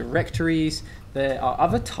can be directories. There are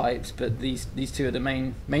other types, but these two are the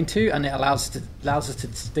main two, and it allows us to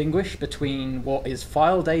distinguish between what is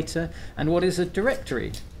file data and what is a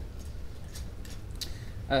directory.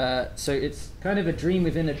 So it's kind of a dream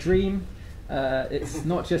within a dream. It's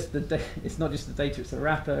not just the data; it's the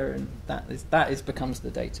wrapper, and that becomes the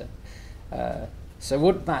data. So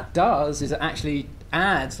what that does is it actually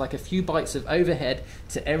adds like a few bytes of overhead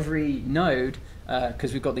to every node,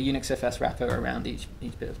 because we've got the UnixFS wrapper around each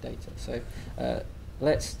bit of data. So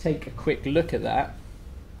let's take a quick look at that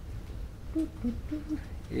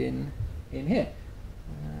in here.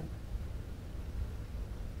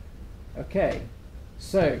 Okay,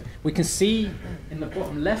 so we can see in the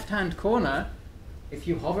bottom left-hand corner, if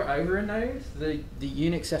you hover over a node, the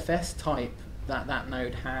UnixFS type that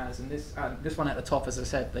node has, and this one at the top, as I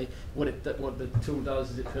said, what the tool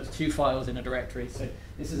does is it puts 2 files in a directory. So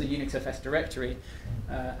this is a UnixFS directory,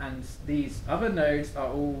 and these other nodes are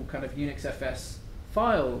all kind of UnixFS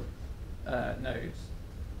file nodes.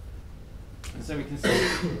 And so we can see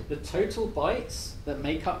the total bytes that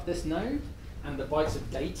make up this node and the bytes of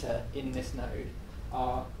data in this node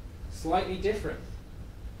are slightly different.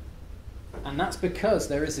 And that's because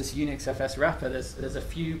there is this UnixFS wrapper. There's a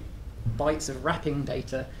few bytes of wrapping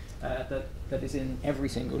data that is in every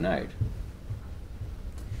single node.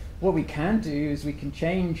 What we can do is we can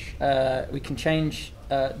change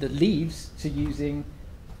the leaves to using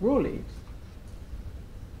raw leaves.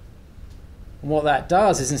 And what that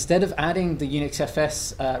does is instead of adding the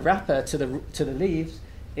UnixFS wrapper to the leaves,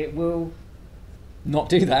 it will not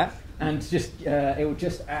do that, and it will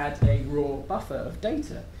just add a raw buffer of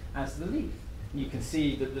data as the leaf. You can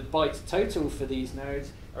see that the bytes total for these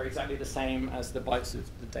nodes are exactly the same as the bytes of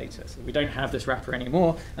the data. So we don't have this wrapper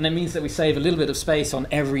anymore, and that means that we save a little bit of space on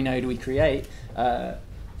every node we create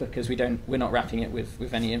because we're not wrapping it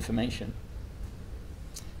with any information.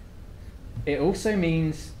 It also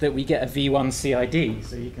means that we get a V1 CID.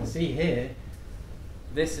 So you can see here,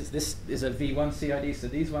 this is a V1 CID. So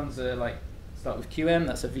these ones are start with QM.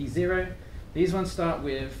 That's a V0. These ones start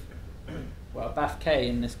with BAF K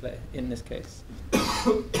in this case.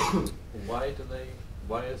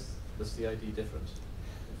 Why is the CID different?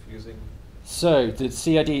 Confusing? So the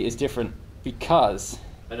CID is different because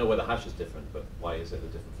I know where the hash is different, but why is it a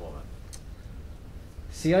different format?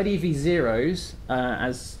 CID v0s,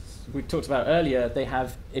 as we talked about earlier, they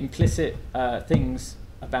have implicit things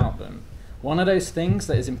about them. One of those things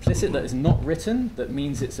that is implicit, that is not written, that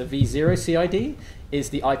means it's a v0 CID, is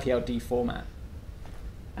the IPLD format.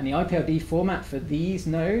 And the IPLD format for these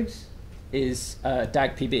nodes is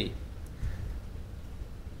DAGPB.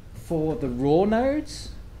 For the raw nodes,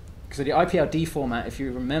 so the IPLD format, if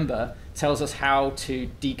you remember, tells us how to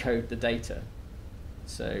decode the data.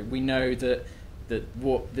 So we know that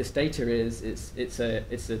what this data is, it's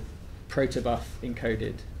a protobuf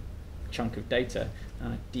encoded chunk of data,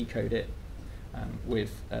 and I decode it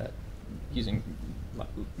with using,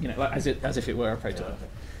 as if it were a protobuf. Yeah, okay.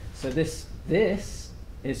 So this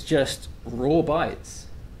is just raw bytes,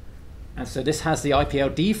 and so this has the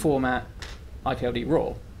IPLD format, IPLD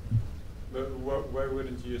raw. But why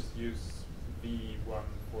wouldn't you just use V1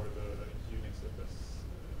 for the Unix FS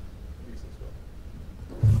things as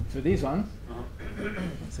well? For these ones, Uh-huh.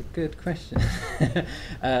 that's a good question.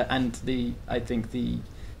 And I think the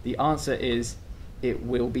answer is it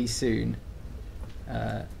will be soon.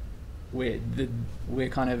 We're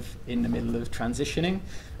kind of in the middle of transitioning.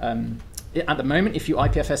 At the moment, if you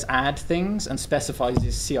IPFS add things and specifies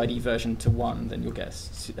this CID version to 1, then you'll get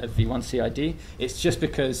a V1 CID. It's just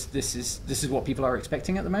because this is what people are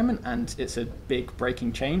expecting at the moment, and it's a big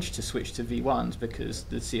breaking change to switch to V1s because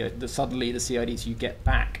suddenly the CIDs you get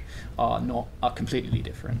back are completely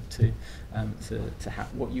different to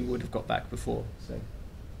what you would have got back before.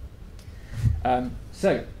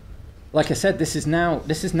 So like I said, this is now a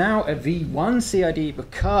V1 CID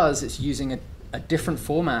because it's using a different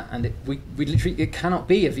format, and it cannot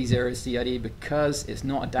be a V0 CID because it's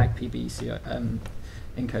not a DAGPB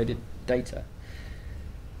encoded data.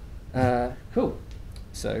 Cool.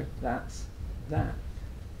 So that's that.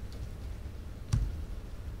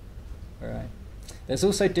 All right. There's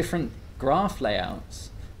also different graph layouts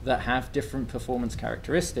that have different performance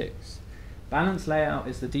characteristics. Balanced layout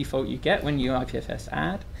is the default you get when you IPFS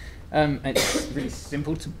add. It's really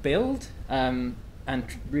simple to build. And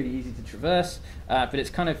really easy to traverse, but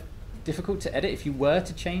it's kind of difficult to edit. If you were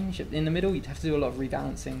to change in the middle, you'd have to do a lot of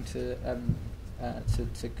rebalancing to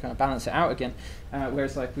kind of balance it out again.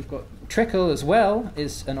 Whereas like we've got trickle as well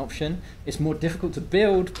is an option. It's more difficult to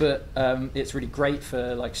build, but it's really great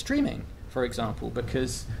for like streaming, for example,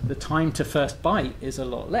 because the time to first byte is a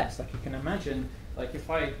lot less. Like you can imagine, like if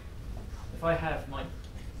I have my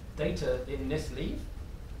data in this leaf,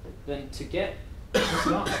 then to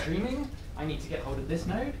start streaming, I need to get hold of this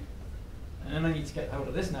node, and then I need to get hold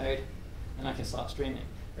of this node, and I can start streaming.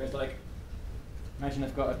 Whereas like, imagine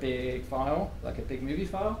I've got a big file, like a big movie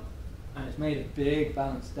file, and it's made a big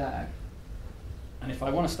balanced DAG. And if I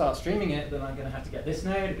want to start streaming it, then I'm going to have to get this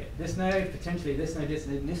node, potentially this node,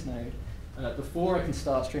 and this node, before I can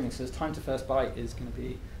start streaming. So the time to first byte is going to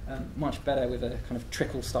be much better with a kind of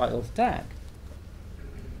trickle style DAG.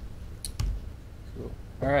 Cool.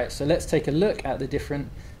 All right, so let's take a look at the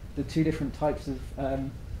two different types of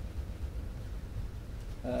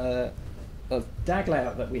DAG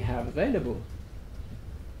layout that we have available.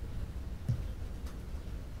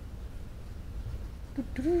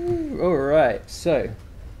 All right, so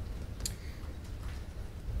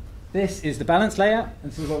this is the balanced layout,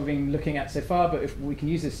 and this is what we've been looking at so far, but if we can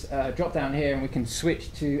use this drop down here and we can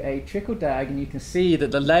switch to a trickle DAG, and you can see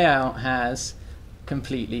that the layout has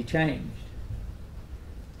completely changed.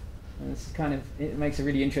 And this kind of, it makes a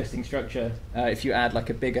really interesting structure if you add like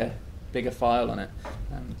a bigger file on it.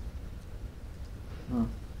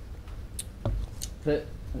 But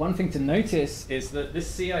one thing to notice is that this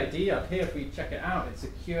CID up here, if we check it out, it's a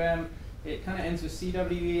QM. It kind of ends with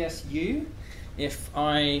CWESU. If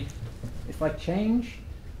I change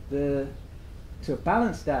to a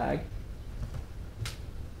balanced DAG,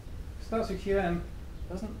 starts with QM,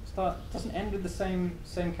 doesn't end with the same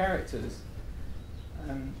characters.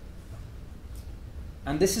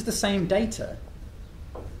 And this is the same data.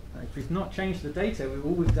 If we've not changed the data,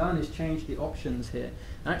 all we've done is change the options here.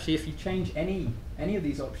 And actually, if you change any of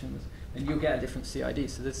these options, then you'll get a different CID.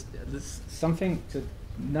 So there's something to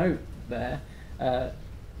note there,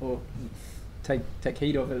 or take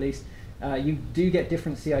heed of at least. You do get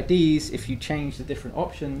different CIDs if you change the different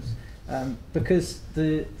options, because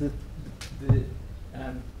the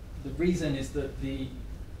reason is that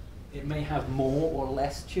it may have more or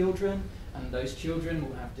less children, and those children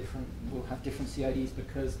will have different CIDs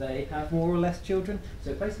because they have more or less children.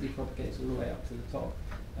 So it basically propagates all the way up to the top,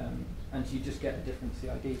 and you just get a different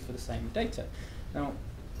CID for the same data. Now,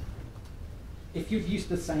 if you've used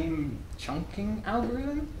the same chunking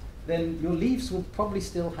algorithm, then your leaves will probably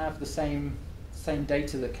still have the same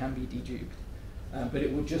data that can be deduped. But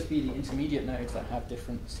it will just be the intermediate nodes that have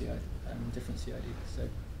different CIDs. So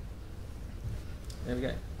there we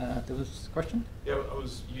go. There was a question? Yeah,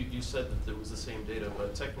 you said that there was the same data,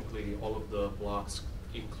 but technically all of the blocks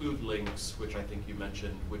include links, which I think you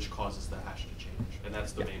mentioned, which causes the hash to change, and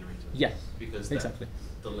that's the main reason. Yes. Because exactly.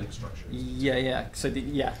 The link structure. Yeah. So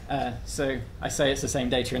so I say it's the same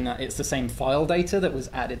data in that it's the same file data that was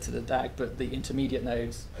added to the DAG, but the intermediate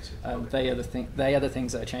nodes, they are the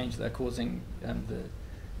things that are changed that are causing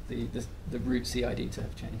the root CID to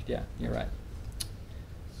have changed. Yeah, you're right.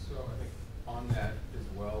 So I think on that as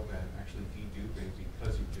well, then actually deduping,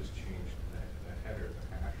 because you just changed the header,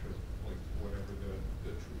 the hash, or like whatever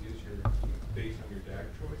the tree is based on your DAG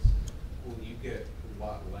choice, will you get a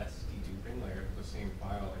lot less deduping? Like the same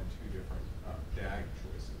file and two different DAG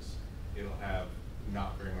choices, it'll have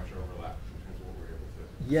not very much overlap in terms of what we're able to.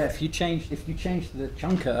 Yeah, if you change the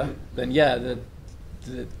chunker, then yeah,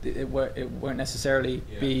 it won't necessarily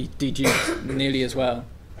be deduped nearly as well.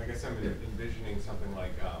 I guess I'm envisioning something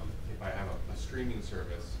like if I have a streaming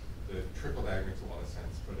service, the triple DAG makes a lot of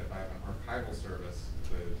sense. But if I have an archival service,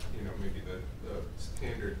 maybe the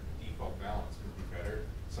standard default balance would be better.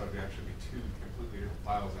 So it'd actually be two completely different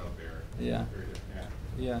files out there. Yeah. Very different,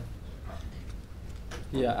 Yeah.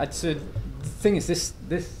 Yeah. So the thing is,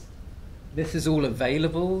 this is all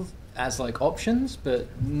available as like options, but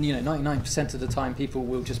 99% of the time people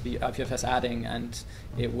will just be IPFS adding, and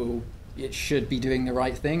it should be doing the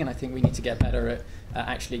right thing. And I think we need to get better at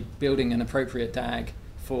actually building an appropriate DAG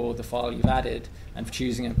for the file you've added and for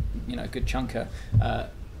choosing a good chunker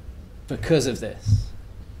because of this.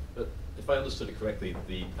 But if I understood it correctly,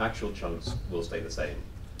 the actual chunks will stay the same.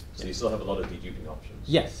 So you still have a lot of deduping options.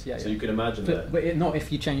 Yes, yeah. So you can imagine that. But not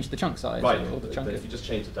if you change the chunk size right, or the chunk. but if you just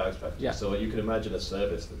change the DAG strategy. Yeah. So you can imagine a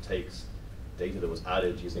service that takes data that was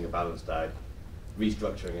added using a balanced DAG,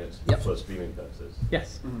 restructuring it for streaming purposes.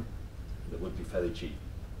 Yes. Mm-hmm. That would be fairly cheap.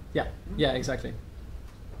 Yeah. Yeah. Exactly.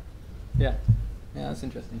 Yeah. Yeah. That's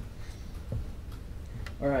interesting.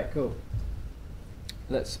 All right. Cool.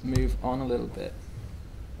 Let's move on a little bit.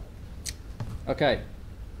 Okay.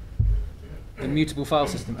 Immutable file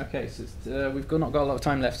system. Okay, so we've not got a lot of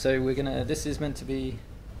time left, so we're gonna. This is meant to be.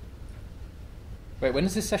 Wait, when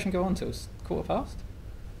does this session go on till? It's 1:15? I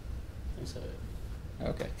think so.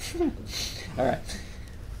 Okay. All right.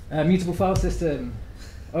 Immutable file system.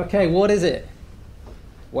 Okay, what is it?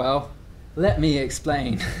 Well, let me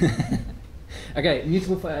explain. Okay,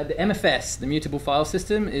 the MFS, the mutable file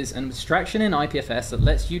system, is an abstraction in IPFS that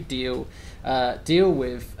lets you deal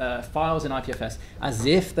with files in IPFS as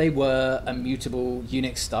if they were a mutable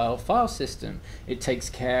Unix-style file system. It takes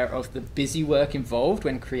care of the busy work involved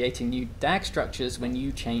when creating new DAG structures when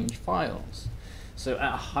you change files. So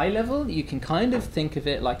at a high level, you can kind of think of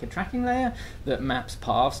it like a tracking layer that maps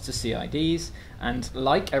paths to CIDs, and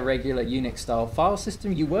like a regular Unix-style file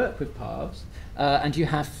system, you work with paths. And you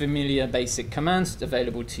have familiar basic commands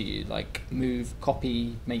available to you, like move,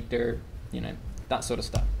 copy, make dir, that sort of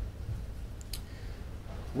stuff.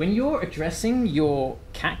 When you're addressing your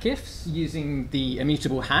cat gifs using the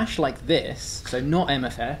immutable hash like this, so not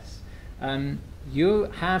MFS, you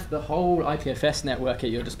have the whole IPFS network at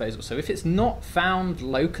your disposal. So if it's not found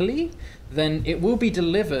locally, then it will be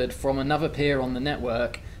delivered from another peer on the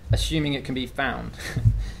network, assuming it can be found.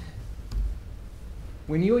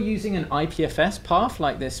 When you're using an IPFS path,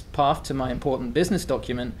 like this path to my important business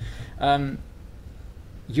document,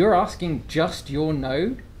 you're asking just your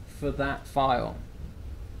node for that file.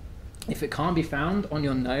 If it can't be found on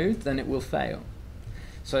your node, then it will fail.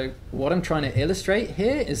 So what I'm trying to illustrate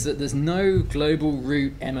here is that there's no global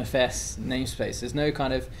root MFS namespace. There's no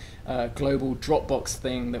kind of global Dropbox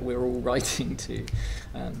thing that we're all writing to.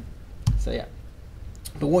 So yeah.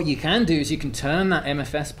 But what you can do is you can turn that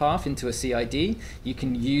MFS path into a CID. You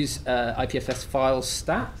can use IPFS file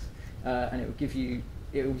stat, and it will give you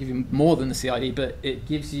more than the CID, but it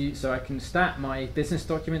gives you, so I can stat my business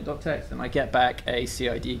document.txt and I get back a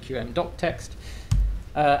CID QM.txt.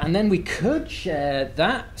 And then we could share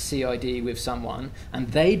that CID with someone, and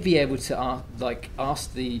they'd be able to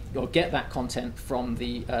get that content from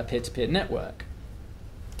the peer-to-peer network.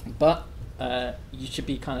 But you should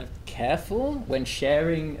be kind of careful when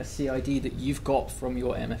sharing a CID that you've got from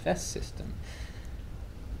your MFS system.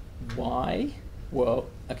 Why? Well,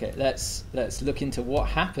 okay, let's look into what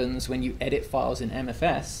happens when you edit files in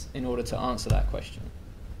MFS in order to answer that question.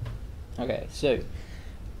 Okay, so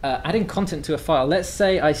adding content to a file. Let's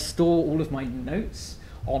say I store all of my notes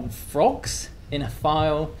on frogs in a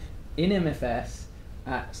file in MFS,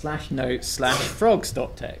 at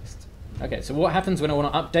 /notes/frogs.txt. Okay, so what happens when I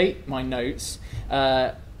want to update my notes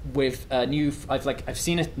with a new? I've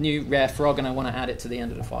seen a new rare frog and I want to add it to the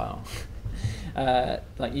end of the file.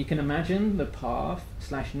 Like you can imagine the path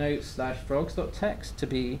 /notes/frogs.txt to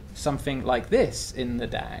be something like this in the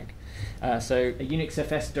DAG. So a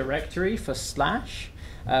UnixFS directory for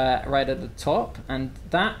right at the top, and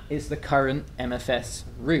that is the current MFS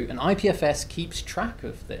root. And IPFS keeps track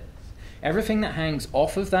of this. Everything that hangs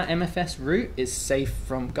off of that MFS root is safe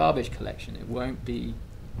from garbage collection. It won't be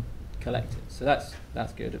collected. So that's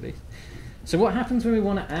good at least. So what happens when we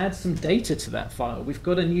want to add some data to that file? We've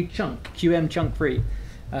got a new chunk, QM chunk free,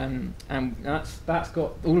 and that's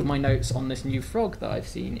got all of my notes on this new frog that I've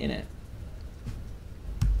seen in it.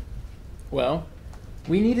 Well,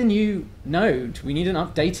 we need a new node. We need an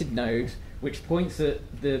updated node which points at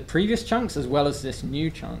the previous chunks as well as this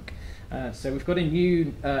new chunk. So we've got a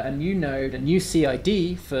new node, a new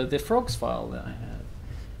CID for the frogs file that I have.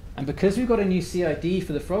 And because we've got a new CID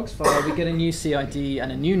for the frogs file, we get a new CID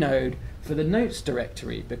and a new node for the notes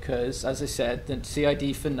directory, because, as I said, the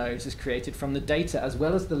CID for nodes is created from the data as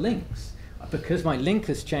well as the links. Because my link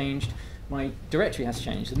has changed, my directory has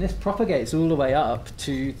changed, and this propagates all the way up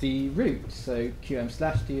to the root. So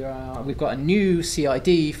qm/dir, we've got a new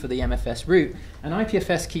CID for the MFS root, and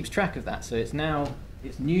IPFS keeps track of that. So it's now,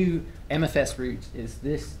 its new MFS root is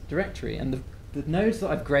this directory, and the nodes that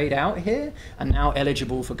I've grayed out here are now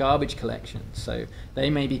eligible for garbage collection. So they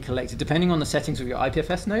may be collected, depending on the settings of your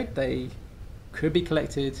IPFS node, they could be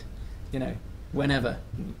collected, whenever,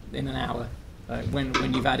 in an hour.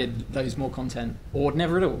 When you've added those more content, or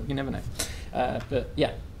never at all, you never know. But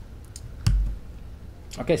yeah.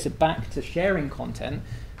 Okay, so back to sharing content.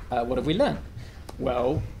 What have we learned?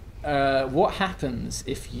 Well, what happens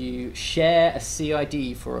if you share a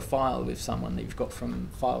CID for a file with someone that you've got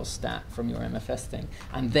from filestat from your MFS thing,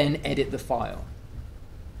 and then edit the file?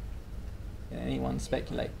 Anyone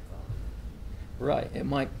speculate? Right, it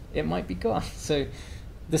might be gone. So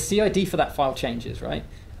the CID for that file changes, right?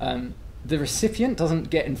 The recipient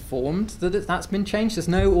doesn't get informed that that's been changed. There's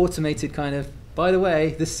no automated kind of, by the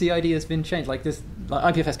way, this CID has been changed. Like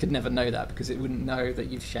IPFS could never know that, because it wouldn't know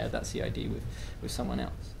that you've shared that CID with someone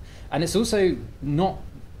else. And it's also not,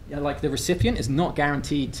 like the recipient is not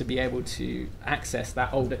guaranteed to be able to access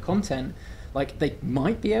that older content. Like they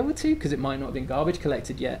might be able to, because it might not have been garbage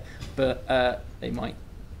collected yet, but they might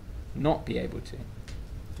not be able to.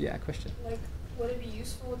 Yeah, question? Like, would it be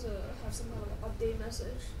useful to have some kind of update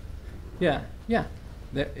message? Yeah,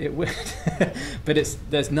 it would, but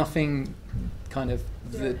there's nothing kind of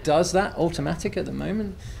that does that automatic at the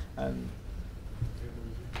moment.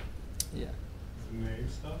 Yeah. Name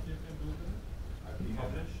stuff you can do there?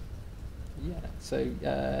 Publish? Yeah. So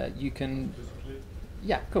you can.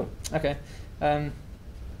 Yeah. Cool. Okay.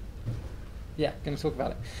 Yeah. Going to talk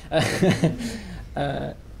about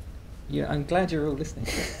it. Yeah. I'm glad you're all listening.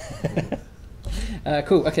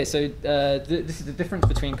 Cool. Okay, so this is the difference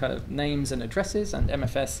between kind of names and addresses, and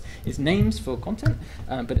MFS is names for content,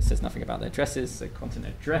 but it says nothing about the addresses. So content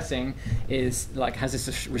addressing is has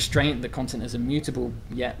this restraint that content is immutable,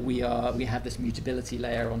 yet we have this mutability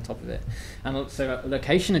layer on top of it. And so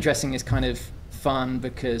location addressing is kind of fun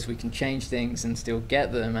because we can change things and still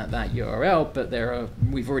get them at that URL, but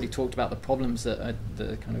we've already talked about the problems that are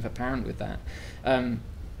kind of apparent with that.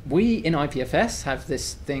 We in IPFS have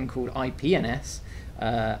this thing called IPNS,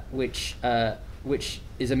 which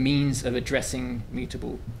is a means of addressing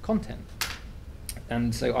mutable content.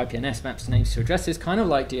 And so IPNS maps names to addresses, kind of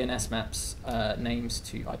like DNS maps names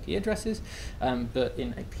to IP addresses, but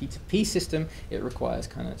in a P2P system, it requires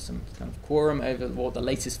some kind of quorum over what the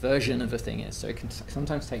latest version of a thing is. So it can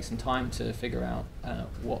sometimes take some time to figure out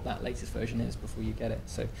what that latest version is before you get it.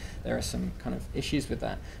 So there are some kind of issues with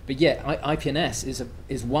that. But yeah, IPNS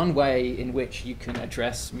is one way in which you can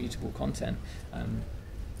address mutable content.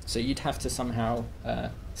 So you'd have to somehow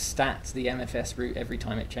stat the MFS root every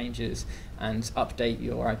time it changes and update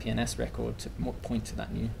your IPNS record to point to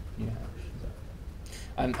that new hash.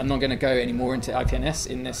 I'm not going to go any more into IPNS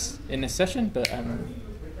in this session, but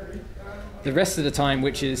the rest of the time,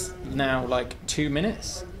 which is now like 2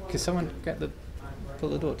 minutes, could someone pull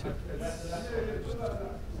the door too?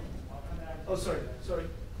 Oh, sorry.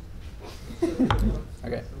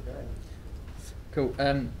 Okay. Cool.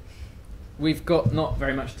 We've got not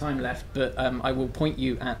very much time left, but I will point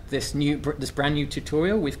you at this brand new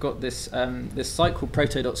tutorial. We've got this site called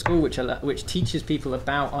proto.school, which teaches people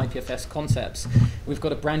about IPFS concepts. We've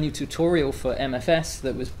got a brand new tutorial for MFS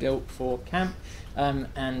that was built for Camp,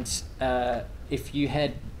 and if you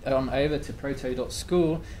head on over to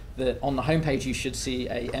proto.school, on the homepage you should see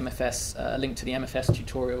a link to the MFS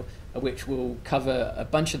tutorial, which will cover a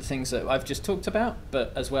bunch of the things that I've just talked about,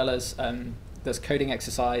 but as well as there's coding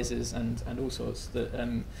exercises and all sorts that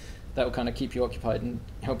will kind of keep you occupied and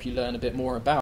help you learn a bit more about